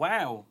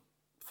 Wow.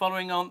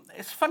 Following on,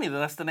 it's funny that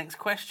that's the next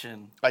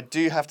question. I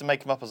do have to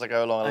make him up as I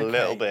go along a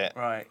little Okay, bit.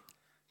 Right.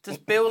 Does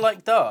Bill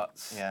like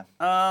darts? Yeah.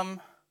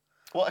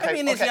 What, maybe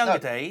in his younger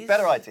days.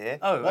 Better idea.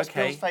 Oh, What's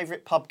okay. Bill's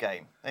favourite pub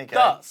game? There you go.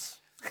 Darts.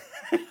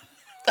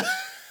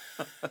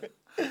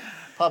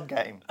 Pub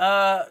game.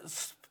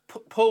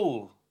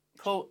 Pool.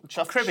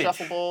 Cribbage.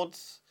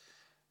 Shuffleboards.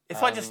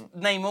 If I just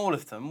name all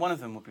of them, one of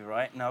them would be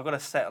right. No, I've got to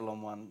settle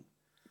on one.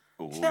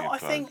 Ooh, Do you know you're what? I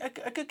close.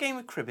 think a good game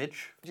of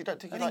cribbage. You don't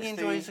think I he think likes he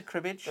enjoys a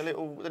cribbage. the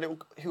little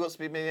Who Wants to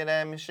Be a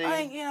Millionaire machine I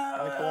think, in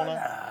the corner?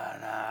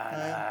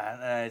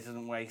 no, he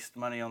doesn't waste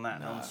money on that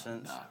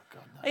nonsense. No,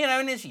 God, no.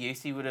 In his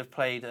youth, he would have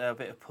played a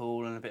bit of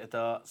pool and a bit of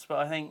darts. But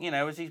I think,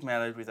 as he's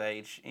mellowed with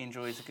age, he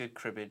enjoys a good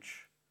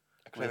cribbage.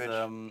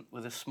 Cribbage.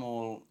 With a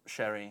small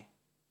sherry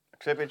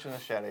Cribbage and a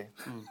sherry.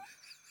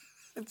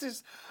 It's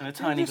just, and a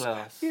tiny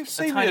glass. You A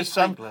see me tiny as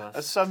some, pint glass.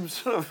 as some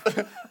sort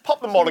of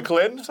Pop the monocle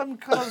in. some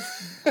kind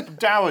of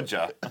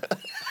dowager.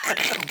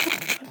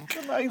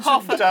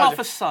 half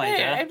a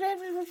cider.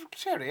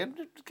 Sherry, and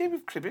a game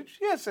of cribbage.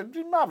 Yes, it'd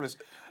be marvellous.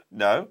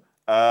 No,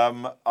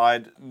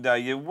 no,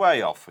 you're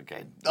way off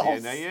again. Oh,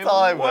 You're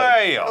Simon.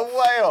 way off.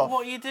 Way off.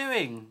 What are you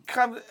doing?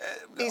 Come,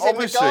 He's in the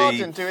obviously,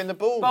 garden doing the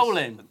balls.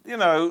 Bowling.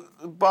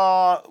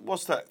 Bar.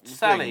 What's that?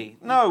 Sally. thing?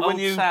 No, Old when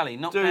you Sally,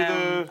 not do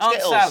down. the Aunt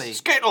Skittles. Sally.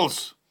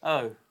 Skittles.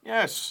 Oh,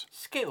 Yes,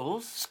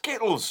 Skittles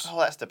Skittles. Oh,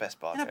 that's the best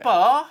bar. in a game.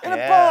 bar. In a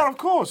Yeah. bar, of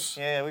course.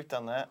 Yeah, we've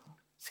done that.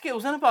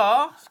 Skittles in a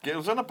bar.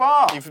 Skittles in a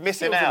bar. You're missing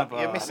Skittles in a out.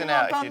 bar. You're missing I've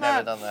out if done you've never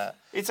that. done that.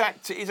 It's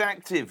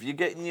active. You're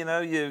getting,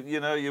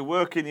 you're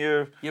working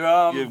your Your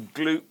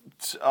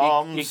glute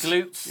arms. your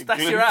glutes. your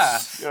That's your glutes,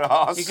 ass. Your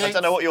arse. Your I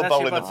don't know what you're That's your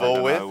bowling the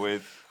button. ball I don't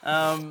with.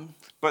 know,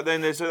 But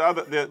then there's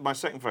my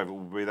second favourite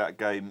would be that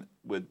game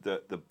with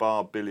the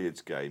bar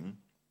billiards game,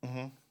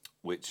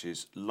 which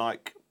is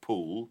like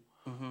pool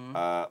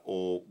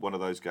or one of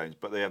those games,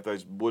 but they have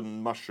those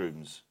wooden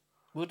mushrooms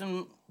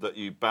Wooden. that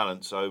you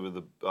balance over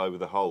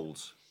the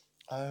holes,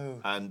 Oh.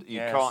 and you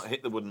Yes. can't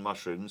hit the wooden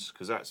mushrooms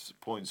because that's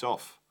points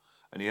off,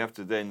 and you have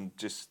to then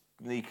just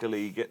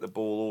sneakily get the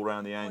ball all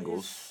around the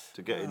angles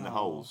to get in the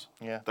holes.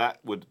 Yeah. But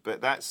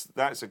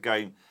that's a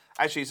game.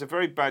 Actually, it's a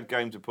very bad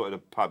game to put in a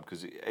pub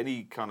because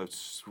any kind of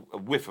a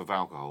whiff of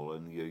alcohol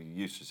and you're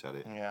useless at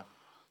it. Yeah.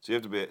 So you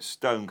have to be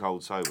stone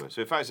cold sober.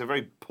 So in fact, it's a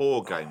very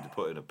poor game to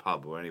put in a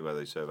pub or anywhere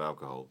they serve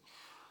alcohol.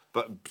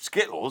 But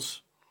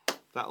Skittles,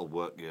 that'll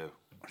work you.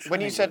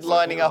 When you said Work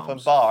lining your up and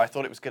arms. bar, I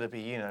thought it was going to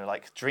be,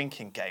 like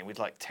drinking game with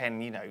like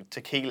 10,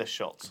 tequila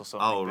shots or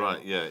something. Oh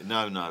right, yeah.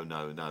 No.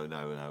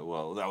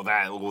 Well,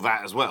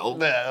 that as well.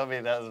 Yeah, I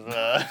mean,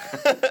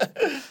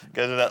 that's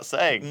goes without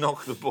saying.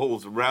 Knock the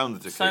balls around the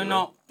tequila. So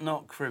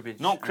not cribbage.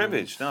 Not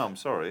cribbage. No, I'm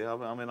sorry. I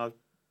mean, I'm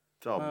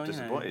Well,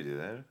 disappointed you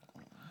there.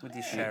 With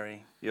your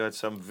sherry. You had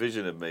some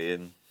vision of me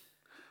in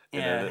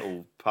Yeah. a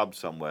little pub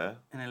somewhere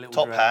In a little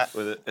Top dress. hat.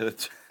 with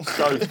a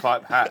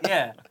stovepipe hat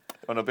Yeah.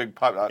 on a big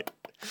pipe like.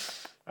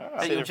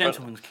 At in your front-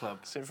 gentleman's club.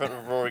 Sit in front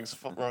of roaring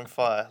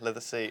fire,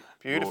 leather seat.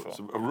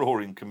 Beautiful. A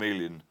roaring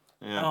chameleon.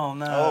 Yeah. Oh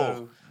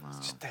no. Oh,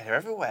 they're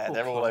everywhere. Poor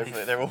They're all Clive. over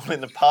it. They're all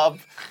in the pub.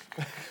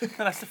 No,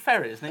 that's the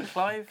ferret, isn't it,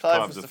 Clive? Clive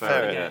Clive's was the the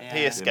ferret, ferret. yeah.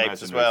 He Yeah. escaped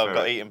as Imaginary well. Got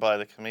ferret. eaten by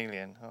the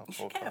chameleon. Oh, You poor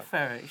should get a Clive.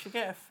 ferret. You should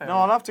get a ferret. No,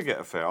 I'll have to get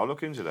a fair. I'll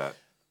look into that.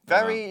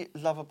 Very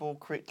lovable,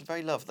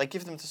 very loved. They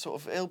give them to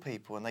sort of ill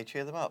people and they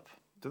cheer them up.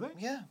 Do they?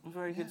 Yeah.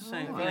 Very good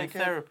thing. Very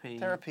good.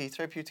 Therapy.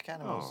 Therapeutic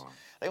animals. Oh.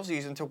 They also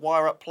use them to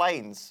wire up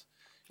planes.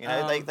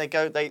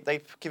 They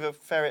give a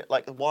ferret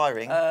like the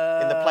wiring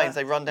in the planes.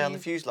 They run down the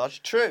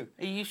fuselage. True.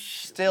 Are you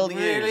Still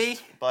really?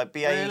 used by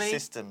BAE Really?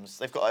 Systems.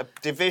 They've got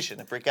a division,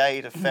 a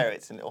brigade of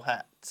ferrets in little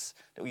hats,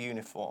 little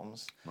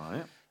uniforms,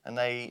 Right. and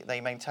they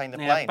maintain the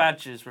They plane. have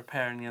badgers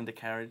repairing the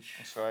undercarriage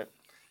That's right.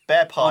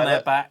 Bear on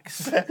their pilot.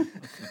 backs.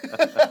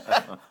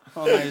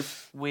 On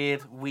those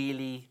weird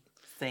wheelie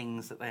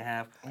things that they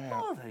have. What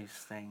are those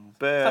things?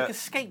 Bear-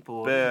 It's like a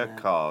skateboard. Bear isn't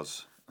it?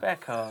 cars. Bear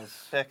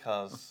cars. Bear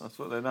cars. That's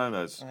what they're known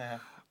as. Yeah.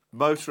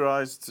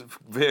 Motorised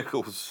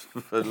vehicles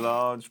for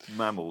large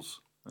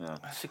mammals. Yeah.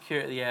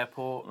 Security at the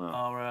airport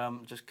are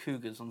just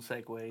cougars on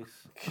segways.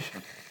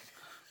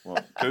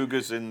 What,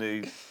 cougars in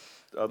the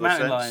other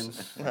Mountain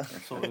sense?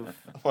 lions, sort of.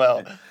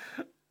 Well,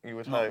 you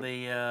would Not hope.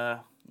 the,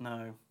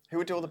 no. Who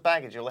would do all the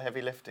baggage, all the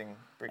heavy lifting?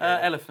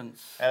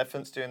 Elephants.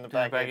 Elephants doing the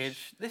doing the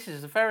baggage. This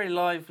is a very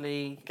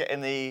lively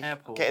Getting the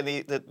airport.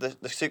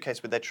 the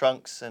suitcase with their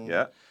trunks and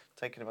Yeah.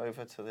 taking them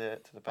over to the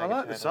I baggage.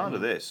 like the sound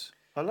of this.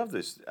 I love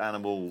this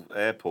animal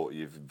airport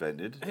you've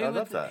invented. I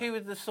love that. Who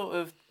would the sort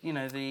of,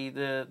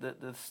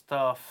 the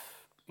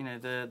staff,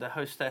 the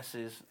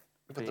hostesses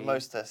But the be?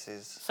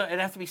 hostesses. So it'd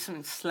have to be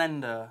something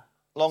slender.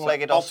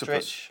 Long-legged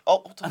octopus.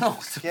 ostrich. An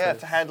octopus. Yeah,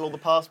 to handle all the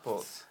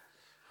passports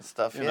and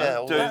stuff. You yeah.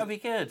 know, all do- that. That would be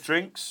good.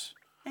 Drinks.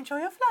 Enjoy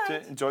your To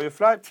flight. enjoy your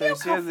flight, Tea or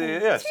please. coffee.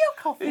 Yes. Tea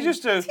or coffee. You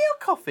just do Tea or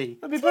coffee.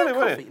 That'd be Tea or brilliant,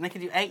 wouldn't coffee. it? And they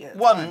could do 8 at a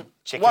One time.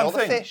 chicken One or the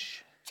thing.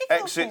 fish. Chicken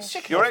or exits.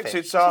 fish? Your or fish?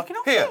 exits are Chicken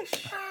or here.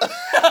 fish?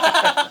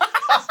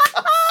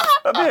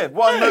 Up here.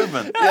 One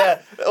movement.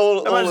 Yeah,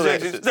 all Emergency of the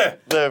exits exits. there.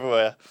 They're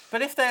everywhere.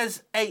 But if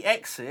there's 8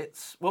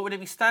 exits, what would it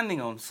be standing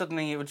on?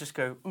 Suddenly it would just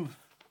go,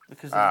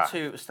 because of the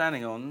 2 it was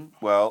standing on.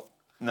 Well,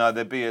 no,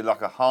 there'd be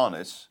like a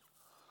harness.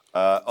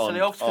 On, So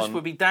the octopus on-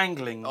 would be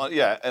dangling.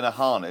 yeah, in a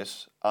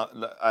harness,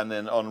 and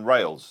then on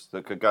rails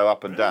that could go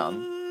up and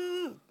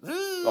down,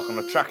 like on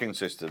a tracking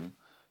system.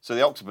 So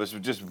the octopus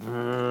would just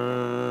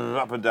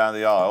up and down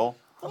the aisle,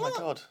 Oh my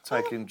god.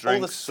 taking All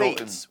drinks, the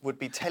sorting. seats would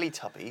be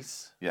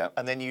Teletubbies. Yeah.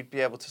 And then you'd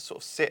be able to sort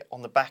of sit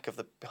on the back of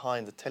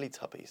behind the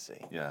Teletubby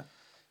seat. Yeah.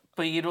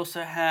 But you'd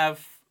also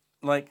have,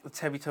 like, the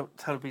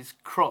Teletubby's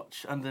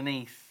crotch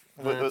underneath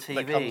the TV.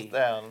 That comes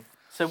down.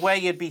 So where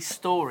you'd be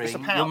storing It's a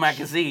pouch. your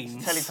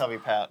magazines. It's a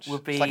Teletubby pouch.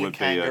 Would be- It's like a Would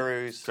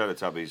kangaroo's.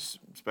 Teletubbies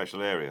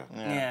special area.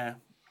 Yeah.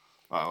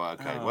 Oh,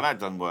 okay. Well, that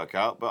doesn't work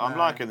out, but I'm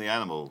liking the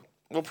animal.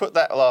 We'll put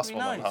that last Be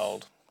one on nice.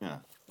 hold. Yeah.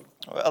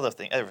 Well,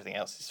 everything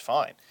else is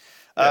fine.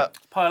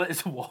 Pilot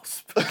is a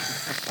wasp.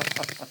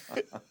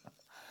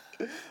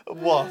 A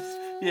wasp.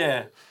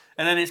 Yeah.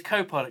 And then its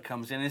co-pilot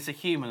comes in, and it's a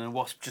human, and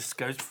Wasp just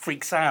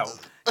freaks out.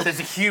 There's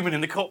a human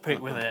in the cockpit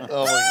with it.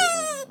 Oh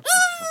my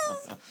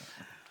god.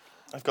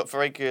 I've got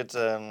very good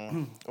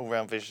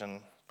all-round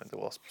vision with the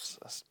wasps.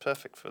 That's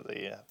perfect for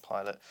the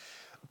pilot.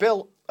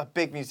 Bill, a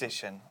big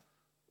musician,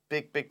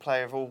 big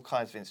player of all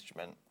kinds of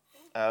instrument.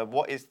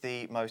 What is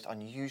the most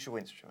unusual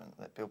instrument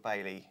that Bill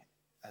Bailey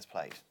has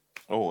played?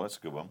 Oh, that's a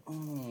good one.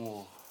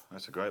 Ooh.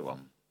 That's a great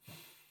one.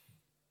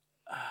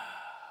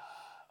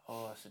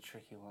 Oh, that's a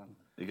tricky one.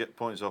 You get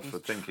points off for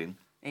thinking.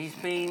 He's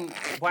been...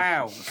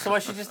 Wow. So I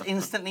should just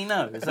instantly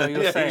know, is that what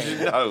you're Yeah, saying? you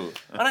should know.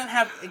 I don't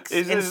have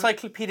Is it-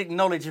 encyclopedic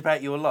knowledge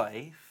about your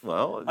life.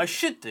 Well, I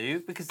should do,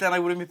 because then I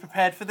wouldn't be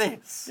prepared for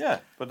this. yeah,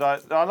 but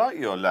I like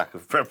your lack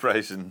of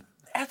preparation.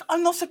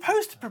 I'm not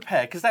supposed to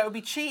prepare, because that would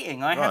be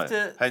cheating. I have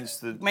to Hence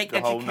the make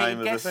whole educated name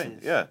of the guesses. thing.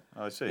 Yeah,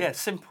 I see. Yeah,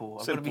 simple.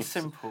 I've got to be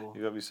simple.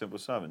 You got to be simple,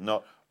 Simon.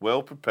 Not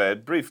well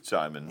prepared, brief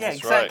Simon. Yeah,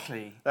 That's right.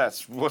 exactly.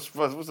 That's what's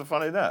the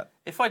fun in that?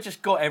 If I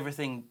just got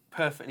everything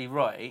perfectly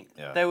right,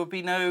 Yeah. there would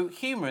be no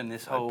humour in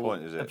this whole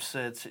point, is it?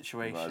 absurd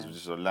situation. That's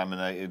just a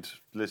laminated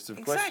list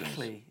of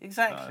questions.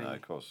 Exactly. No,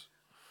 of course.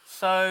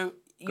 So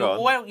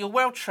Go on. you're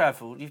well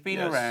travelled. You've been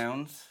Yes.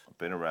 around. I've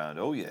been around.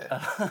 Oh yeah,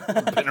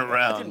 been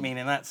around. I didn't mean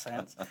in that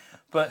sense,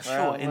 but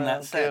sure, in that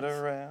Get sense.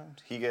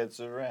 around. He gets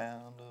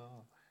around.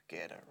 Oh,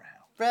 get around.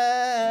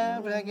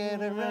 Round,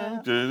 get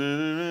around.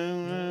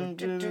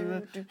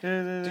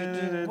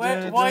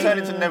 Why- Turn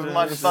into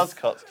Nevermind the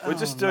Buzzcocks. We're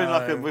just doing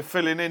we're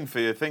filling in for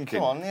your thinking.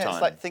 Come on, yeah, time.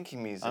 it's like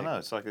thinking music. I know.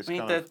 It's like it's We need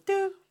kind the of.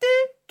 do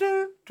do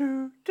do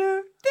do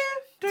do do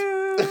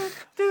do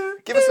do.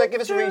 Give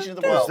us a region of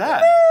the world. What's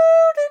that?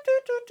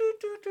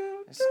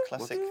 It's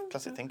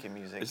classic thinking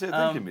music. Is it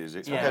thinking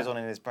music? yeah. What goes on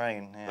in his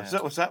brain? Yeah. Is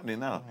that what's happening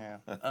now? Yeah.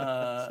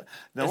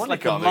 No It's wonder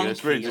like you a can't think. It's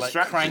very monkey, like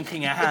distracting.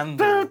 cranking a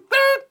handle.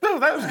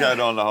 That was going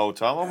on the whole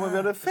time. I won't be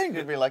able to think.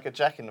 It'd be like a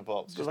Jack in the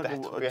Box. Just Like the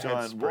top of a your head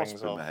giant springs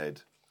wasp in off. my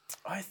head.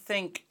 I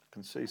think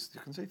You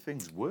can see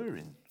things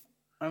whirring.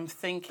 I'm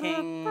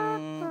thinking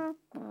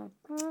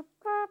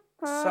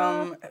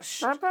some.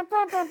 This isn't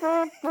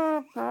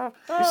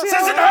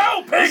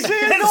helping. This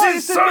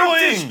is so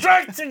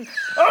distracting.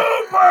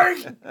 Oh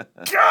my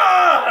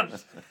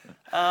god!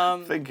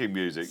 Thinking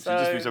music. So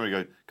just be somebody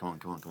going, come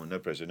on, no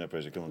pressure,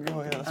 come on.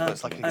 Oh, yeah, that's what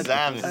it's like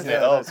exams, isn't it?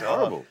 Yeah, Oh, that's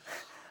horrible.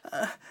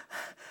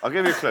 I'll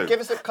give you a clue. Give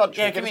us a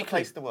country. Yeah, give give me us a a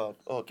place clue. in the world.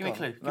 Oh, Give me a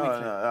clue. Give No, me a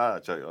no,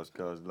 clue.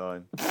 I was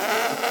lying.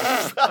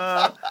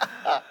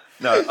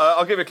 No,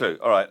 I'll give you a clue.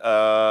 All right.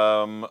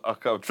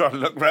 I'll try to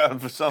look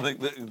round for something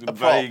that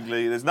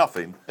vaguely. There's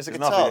nothing. There's a There's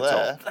guitar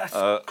nothing at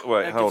all.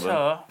 Wait, a hold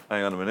guitar. on.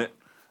 Hang on a minute.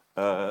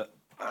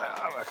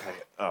 Okay.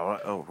 All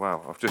right. Oh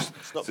wow. I've just.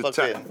 It's not plugged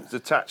in. It's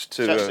attached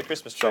to Attached to the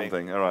Christmas tree.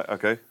 something. All right.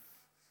 Okay.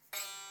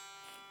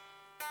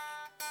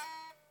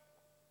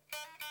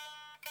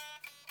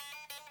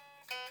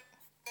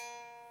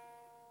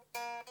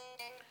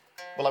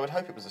 Well, I would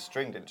hope it was a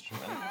stringed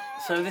instrument.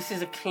 So this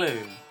is a clue.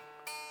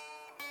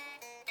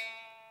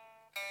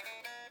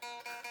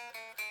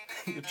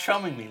 You're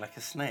chumming me like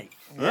a snake.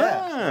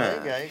 Yeah,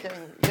 there you go.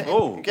 You're getting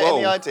Oh, the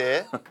whoa.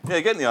 idea. Yeah,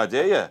 you're getting the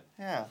idea. Yeah.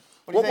 Yeah.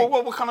 What do you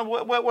think? What kind of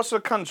what sort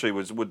of country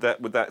would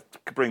that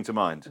bring to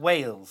mind?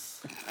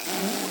 Wales.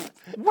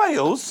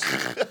 Wales,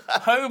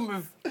 Home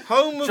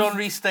of John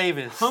Rhys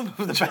Davies. home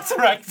of the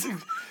better actor.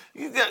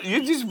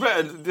 You just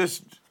better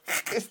just.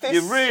 Is this,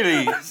 You're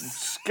really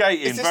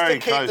skating is this very to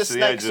keep close the to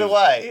the edge snakes of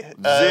away?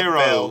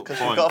 0 Because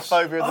you've got a points.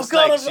 phobia of the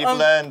Oh, God, snakes. I'm- You've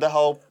learned the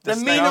whole. The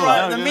snake- meaner I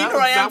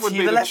am to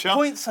you, the less charm-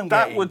 points I'm That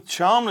getting. would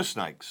charm the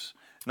snakes.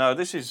 No,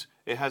 this is.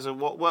 It has a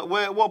what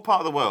part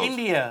of the world?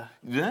 India.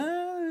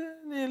 Yeah,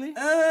 nearly.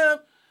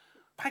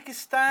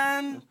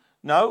 Pakistan.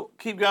 No,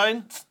 keep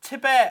going.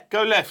 Tibet.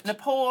 Go left.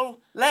 Nepal.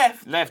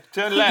 Left. Left.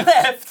 Turn left.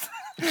 Left.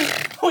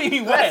 What do you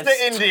mean Left west?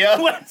 to India.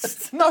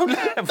 West. No,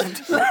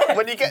 left.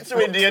 When you get to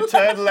India,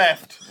 turn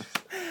left.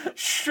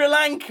 Sri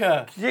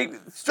Lanka. Keep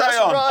straight That's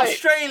on. right.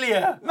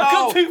 Australia. No. I've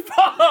gone too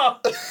far.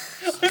 I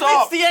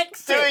missed the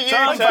exit. Do a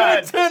I'm gonna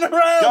U-turn. turn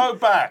around. Go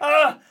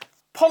back.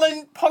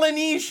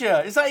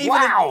 Polynesia. Is that even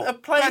Wow, a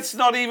place? that's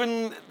not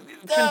even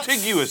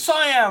contiguous.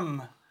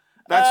 Siam.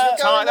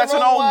 That's going the that's an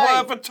wrong old way.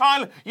 word for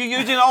Thailand. You're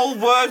using old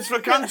words for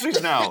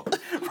countries now.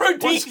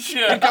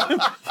 Rhodesia.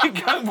 You're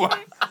going way.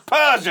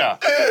 Persia.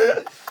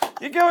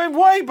 You're going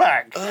way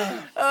back.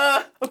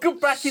 I'll go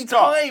back in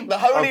Stop. time. The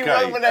Holy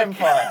Okay. Roman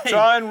Empire.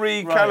 Try and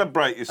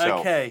recalibrate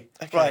yourself. Okay.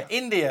 Right.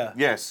 India.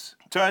 Yes.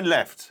 Turn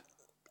left.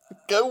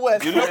 Go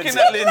west. You're looking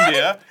at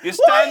India. You're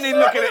standing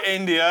looking at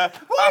India.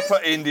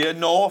 Upper India.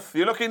 North.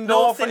 You're looking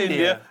north North at India.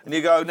 India. And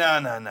you go,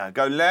 no.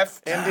 Go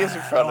left. India's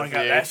in front of you.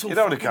 You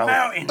don't want to go.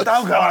 Mountains.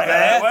 Don't go up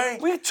there. Way.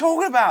 What are you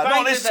talking about?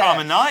 Not this Bangladesh. time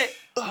of night.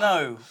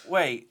 No.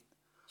 Wait.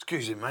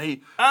 Excuse me,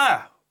 mate.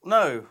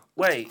 No.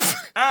 Wait.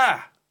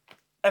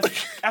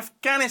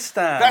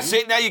 Afghanistan. That's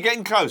it. Now you're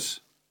getting close.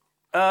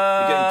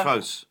 You're getting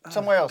close.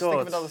 Somewhere else. Think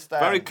God. of another state.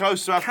 Very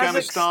close to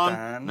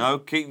Afghanistan.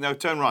 Kazakhstan. No,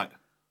 turn right.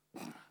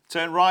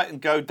 Turn right and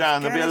go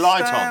down. There'll be a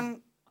light on.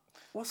 Afghanistan.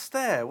 What's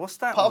there? What's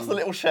that? Past one? the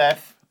little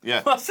chef.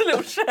 Yeah. What's the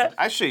little chef?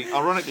 Actually,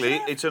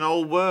 ironically, it's an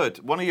old word.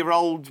 One of your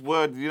old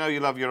words. You know, you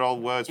love your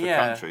old words for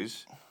Yeah.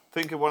 countries.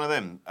 Think of one of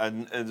them.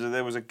 And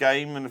there was a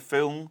game and a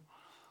film.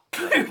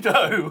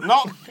 Cluedo.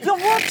 Not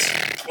what?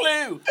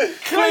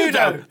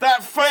 Cluedo.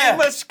 That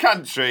famous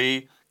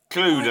country,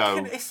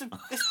 Cluedo. It's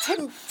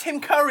Tim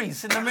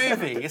Curry's in the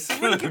movie. It's a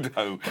really good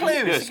Cluedo. clue.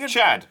 It's Yes, a good-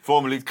 Chad,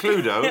 formerly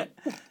Cluedo.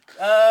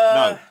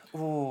 No.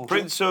 Ooh.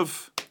 Prince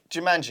of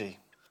Jumanji.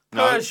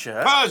 no.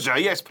 Persia. Persia,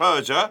 yes,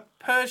 Persia.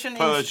 Persian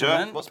Persia.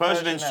 instrument. What's Persian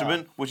Persia now?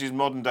 instrument, which is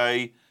modern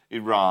day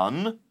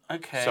Iran.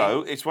 Okay.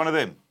 So it's one of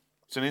them.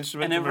 It's an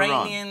instrument An of Iran.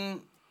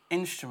 Iranian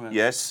instrument.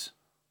 Yes.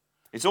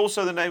 It's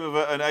also the name of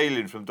an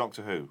alien from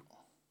Doctor Who.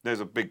 There's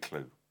a big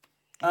clue.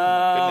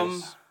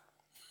 Goodness.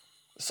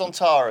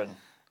 Sontaran.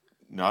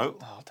 No.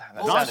 Oh, damn.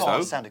 That Nice sounded,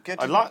 though. sounded good.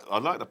 I'd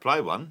like to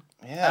play one.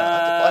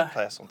 Yeah, I'd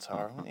play a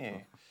Sontaran, wouldn't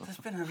you? There's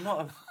been a lot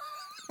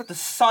of the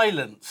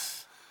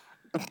silence.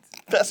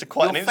 That's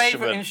quite Your an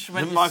favourite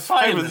instrument. instrument My is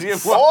silence.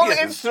 favourite. All Yes.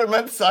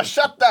 instruments are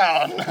shut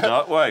down.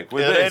 No, wait.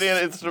 With The this. Iranian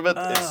instrument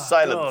is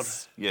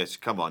silence. Yes,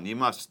 come on. You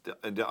must. Do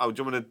you want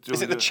me to?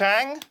 Is it the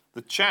Chang?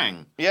 The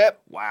Chang.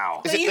 Yep.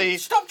 Wow. Is it the?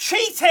 Stop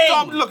cheating!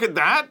 Stop! Look at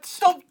that.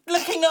 Stop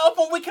looking it up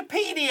on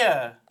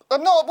Wikipedia.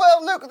 I'm not.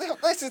 Well, look.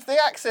 This is the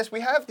access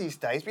we have these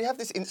days. We have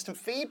this instant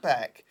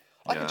feedback.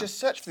 I can Yeah. just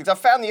search for things. I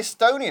found the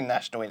Estonian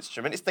national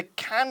instrument. It's the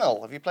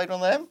Canal. Have you played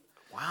one of them?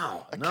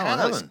 Wow. A No, I Canal.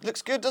 haven't.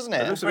 Looks good, doesn't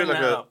it? It looks a bit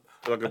Bring like that a up.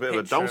 bit of a Picture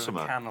of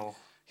dulcimer. Camel.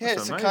 Yeah,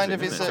 That's it's a amazing, kind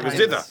of. isn't It's it? a It's a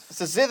zither.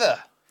 It's a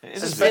zither. It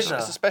is It's a special. zither.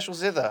 It's a special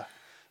zither.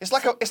 It's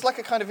like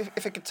a kind of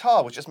if a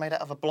guitar was just made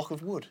out of a block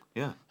of wood.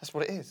 Yeah. That's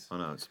what it is. I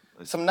know.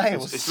 It's Some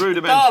nails. It's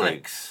rudimentary.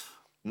 Daleks.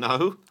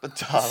 No. A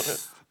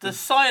Dalek. The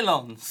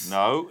Cylons.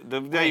 No.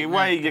 You're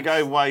no,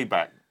 going way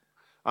back.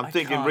 I'm I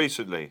thinking can't.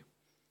 recently.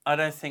 I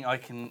don't think I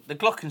can. The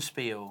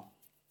Glockenspiel.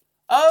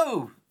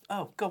 Oh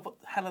God! What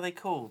the hell are they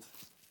called?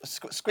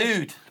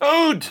 Squid.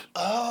 Oud. Oud.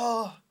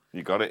 Oh.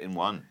 You got it in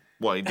one.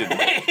 Well, he didn't.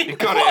 He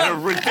got it in a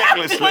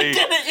ridiculously,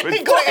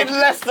 He got it in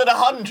less than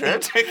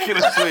 100.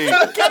 ridiculously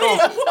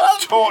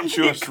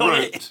tortuous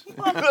route.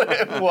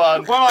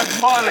 One. When I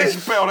finally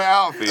spelled it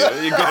out for you,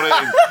 you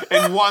got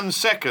it in 1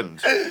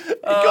 second. He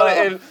got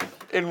it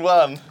in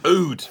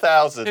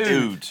 1,000. Oud.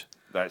 Oud.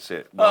 That's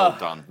it. Well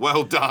done.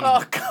 Well done.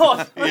 Oh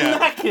God! I'm Yeah.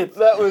 knackered.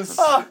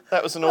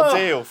 That was an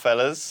ordeal,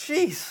 fellas.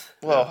 Jeez.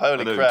 Well,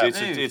 holy An oud. crap.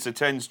 It's a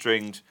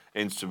 10-stringed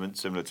instrument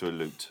similar to a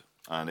lute,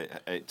 and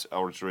its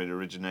origin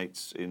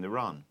originates in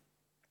Iran,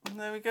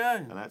 There we go.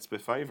 and that's my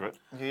favourite.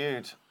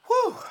 Good.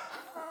 Whew.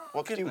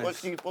 What could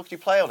you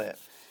play on it?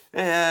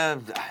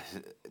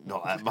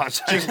 Not that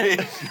much. Actually.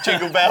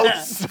 Jingle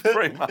bells.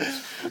 Pretty much.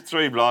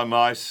 Three Blind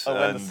Mice Oh,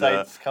 when the and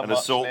Saints come an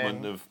assortment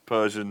marching in. of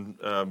Persian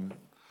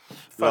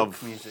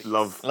love music.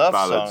 love Love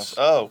ballads. songs.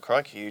 Oh,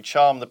 crikey. You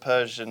charm the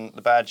Persian,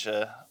 the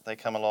badger. They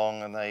come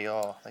along and they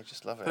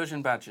just love it.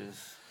 Persian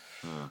badgers.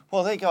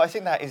 Well, there you go. I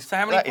think that is. So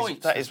how many that is-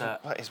 points that is is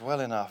that? That is well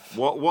enough.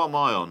 What am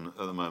I on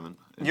at the moment?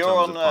 in You're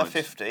terms on of points?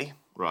 50.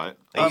 Right.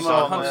 I'm He's on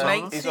on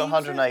 180. He's on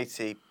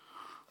 180.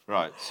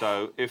 Right.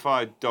 So if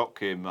I dock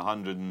him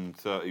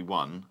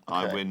 131,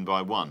 I Okay. win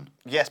by 1.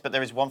 Yes, but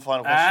there is one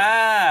final question.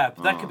 Ah,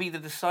 but that could be the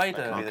decider.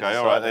 That could be Okay.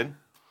 All right decider. then.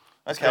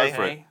 Okay. go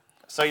for it.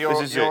 So you're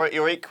This is it.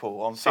 you're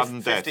equal on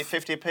Sudden 50, death.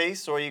 50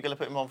 apiece, or are you going to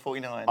put him on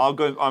 49? I'm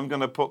going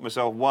to put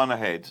myself one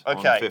ahead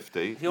Okay. on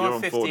 50. You're on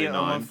 50, 49.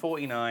 I'm on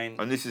 49.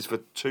 And this is for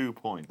 2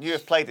 points. You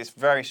have played this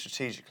very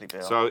strategically,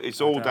 Bill. So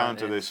it's all don't down like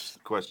to this. this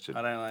question.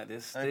 I don't like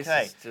this. Okay. This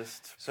is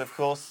just... So, of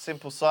course,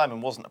 Simple Simon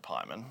wasn't a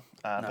pieman,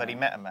 but he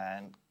met a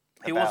man.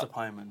 He was a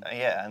pieman.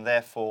 Yeah, and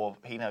therefore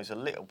he knows a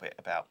little bit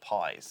about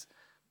pies.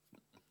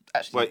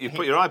 Actually, Wait, you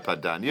put your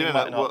iPad down. You he don't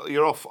might know, not.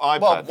 you're off iPad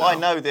Well, now. I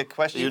know the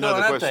question. You You've know got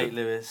the an question. update,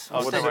 Lewis.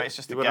 Oh, whatever. It's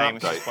just a You want an game.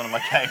 It's just update? one of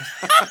my games.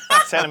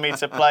 It's telling me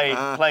to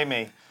play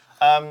me.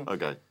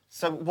 Okay.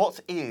 So,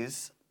 what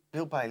is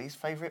Bill Bailey's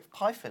favourite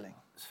pie filling?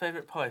 His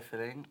favourite pie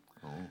filling.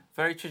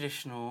 Very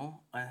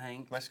traditional, I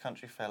think. West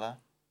Country fella.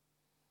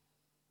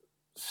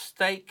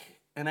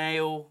 Steak and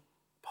ale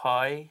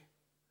pie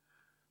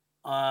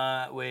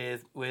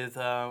with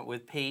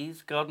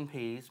peas, garden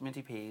peas,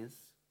 minty peas.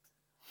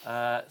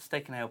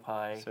 Steak and ale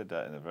pie, Said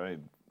that in a very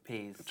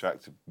peas,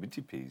 attractive minty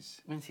peas.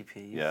 minty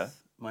peas. Yeah.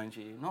 Mind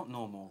you, not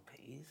normal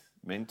peas.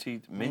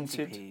 Minted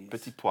peas.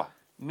 petit pois.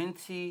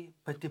 Minty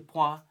petit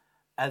pois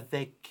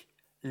avec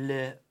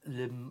le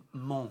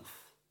menthe.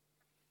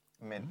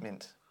 Mint.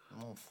 Menthe.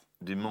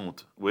 Du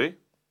monde. Oui?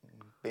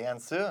 Bien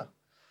sûr.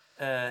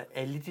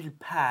 A little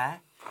pie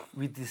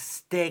with the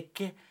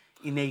steak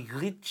in a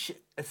rich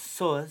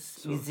sauce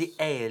with the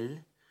ale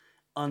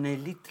on a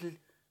little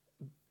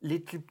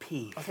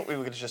pea. I thought we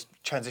were going to just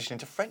transition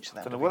into French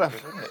now. I don't know what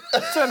happened.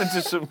 Turn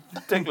into some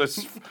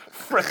ridiculous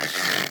French.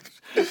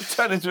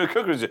 Turn into a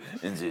cooker.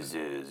 And this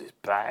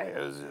pie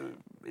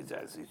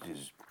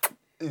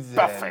is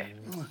buffet.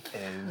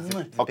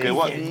 Okay,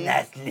 what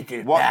Nice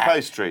little what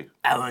pastry?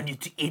 I want you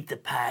to eat the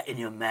pie in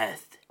your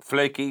mouth.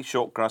 Flaky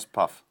short crust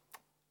puff.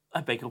 I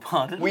beg your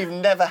pardon. We've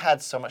never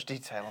had so much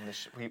detail on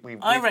this.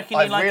 I reckon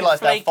you I've like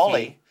realised a our flaky,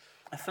 folly.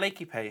 a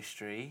flaky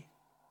pastry.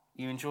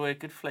 You enjoy a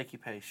good flaky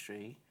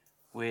pastry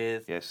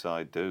with Yes,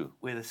 I do.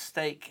 with a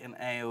steak and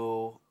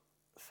ale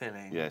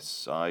filling.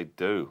 Yes, I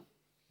do.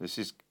 This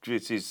is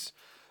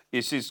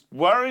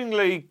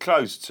worryingly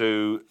close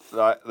to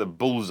like the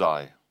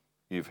bullseye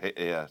you've hit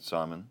here,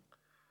 Simon.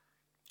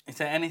 Is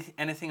there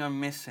anything I'm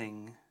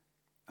missing?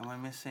 Am I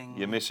missing?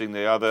 You're missing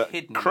the other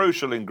Kidney.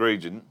 crucial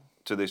ingredient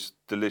to this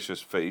delicious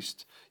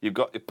feast. You've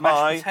got your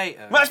pie. Mashed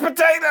potato. Mashed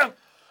potato!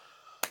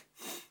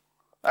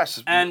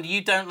 That's And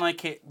you don't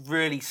like it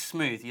really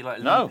smooth. You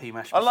like no. lumpy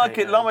mashed I potato. like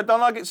it. I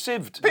don't like it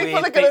sieved. People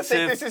with are gonna bits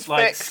think of, this is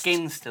like fixed.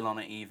 skin still on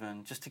it,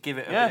 even just to give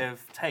it a Yeah. bit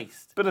of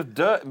taste. Bit of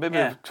dirt, maybe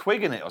Yeah. a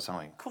twig in it or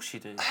something. Of course you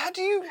do. How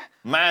do you...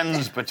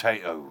 Man's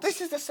potato.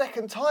 This is the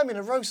second time in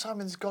a row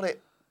Simon's got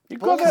it. You've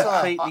got bullseye.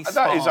 Completely that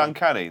spot is on.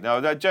 uncanny.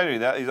 No, that genuinely,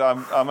 that is. I'm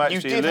You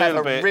actually did a have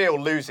little a bit. real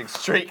losing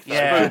streak. though.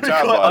 Yeah, Spooked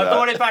out by I that.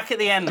 brought it back at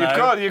the end.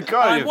 Though. You've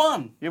got I it.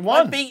 won. You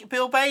won. I beat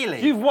Bill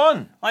Bailey. You've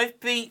won. I've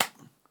beat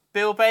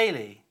Bill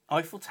Bailey.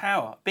 Eiffel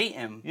Tower. Beat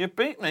him. You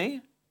beat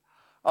me.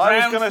 I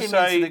was Ground going to him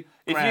say, into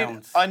the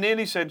ground. I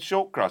nearly said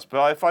short crust,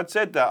 but if I'd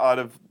said that, I'd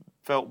have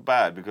felt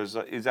bad because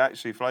it's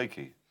actually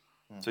flaky.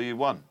 So you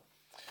won.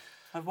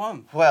 I've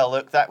won. Well,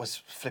 look, that was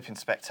flipping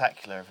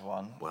spectacular,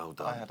 everyone. Well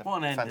I done. had a What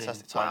an ending.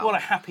 fantastic time. What a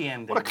happy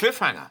ending. What a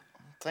cliffhanger.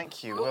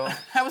 Thank you. Well,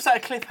 How was that a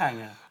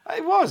cliffhanger?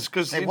 It was,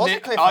 because it was a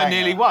cliffhanger. I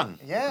nearly won.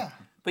 Yeah.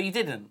 But you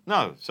didn't.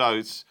 No, so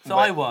it's So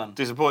I won.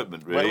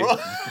 disappointment, really.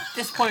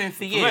 Disappointment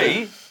for you.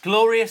 me?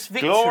 Glorious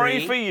victory.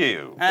 Glory for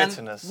you. And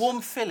Bitterness.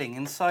 warm filling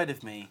inside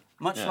of me.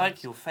 Much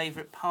like your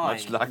favourite pie.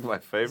 Much like my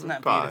Isn't favourite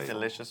that pie. beautiful?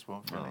 Delicious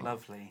one. Really.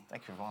 Lovely.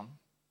 Thank you, everyone.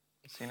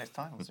 See you next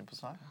time on Simple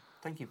Simon.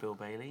 Thank you, Bill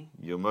Bailey.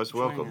 You're most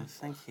Joining welcome. us.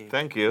 Thank you.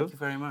 Thank you. Thank you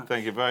very much.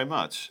 Thank you very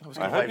much. was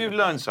I my hope you've favourite.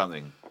 learned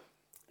something.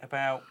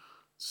 About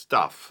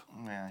Stuff.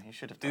 Yeah, you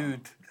should have done.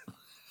 dude.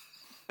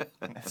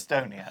 In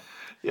Estonia.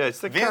 Yeah, it's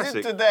the Visit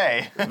classic.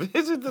 today.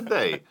 Visit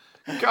today.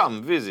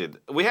 Come visit.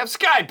 We have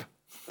Skype.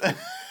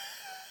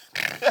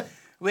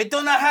 We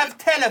do not have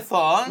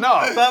telephone.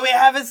 No. But we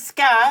have a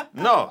Skype.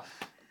 No.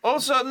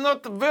 Also,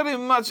 not very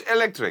much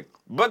electric,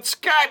 but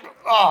Skype.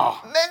 Oh.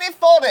 Many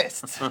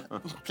forests.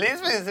 Please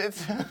visit.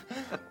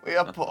 We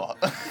are poor.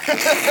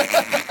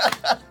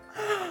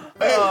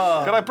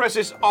 Can I press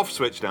this off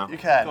switch now? You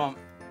can. Go on.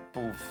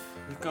 Oof.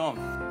 You've gone.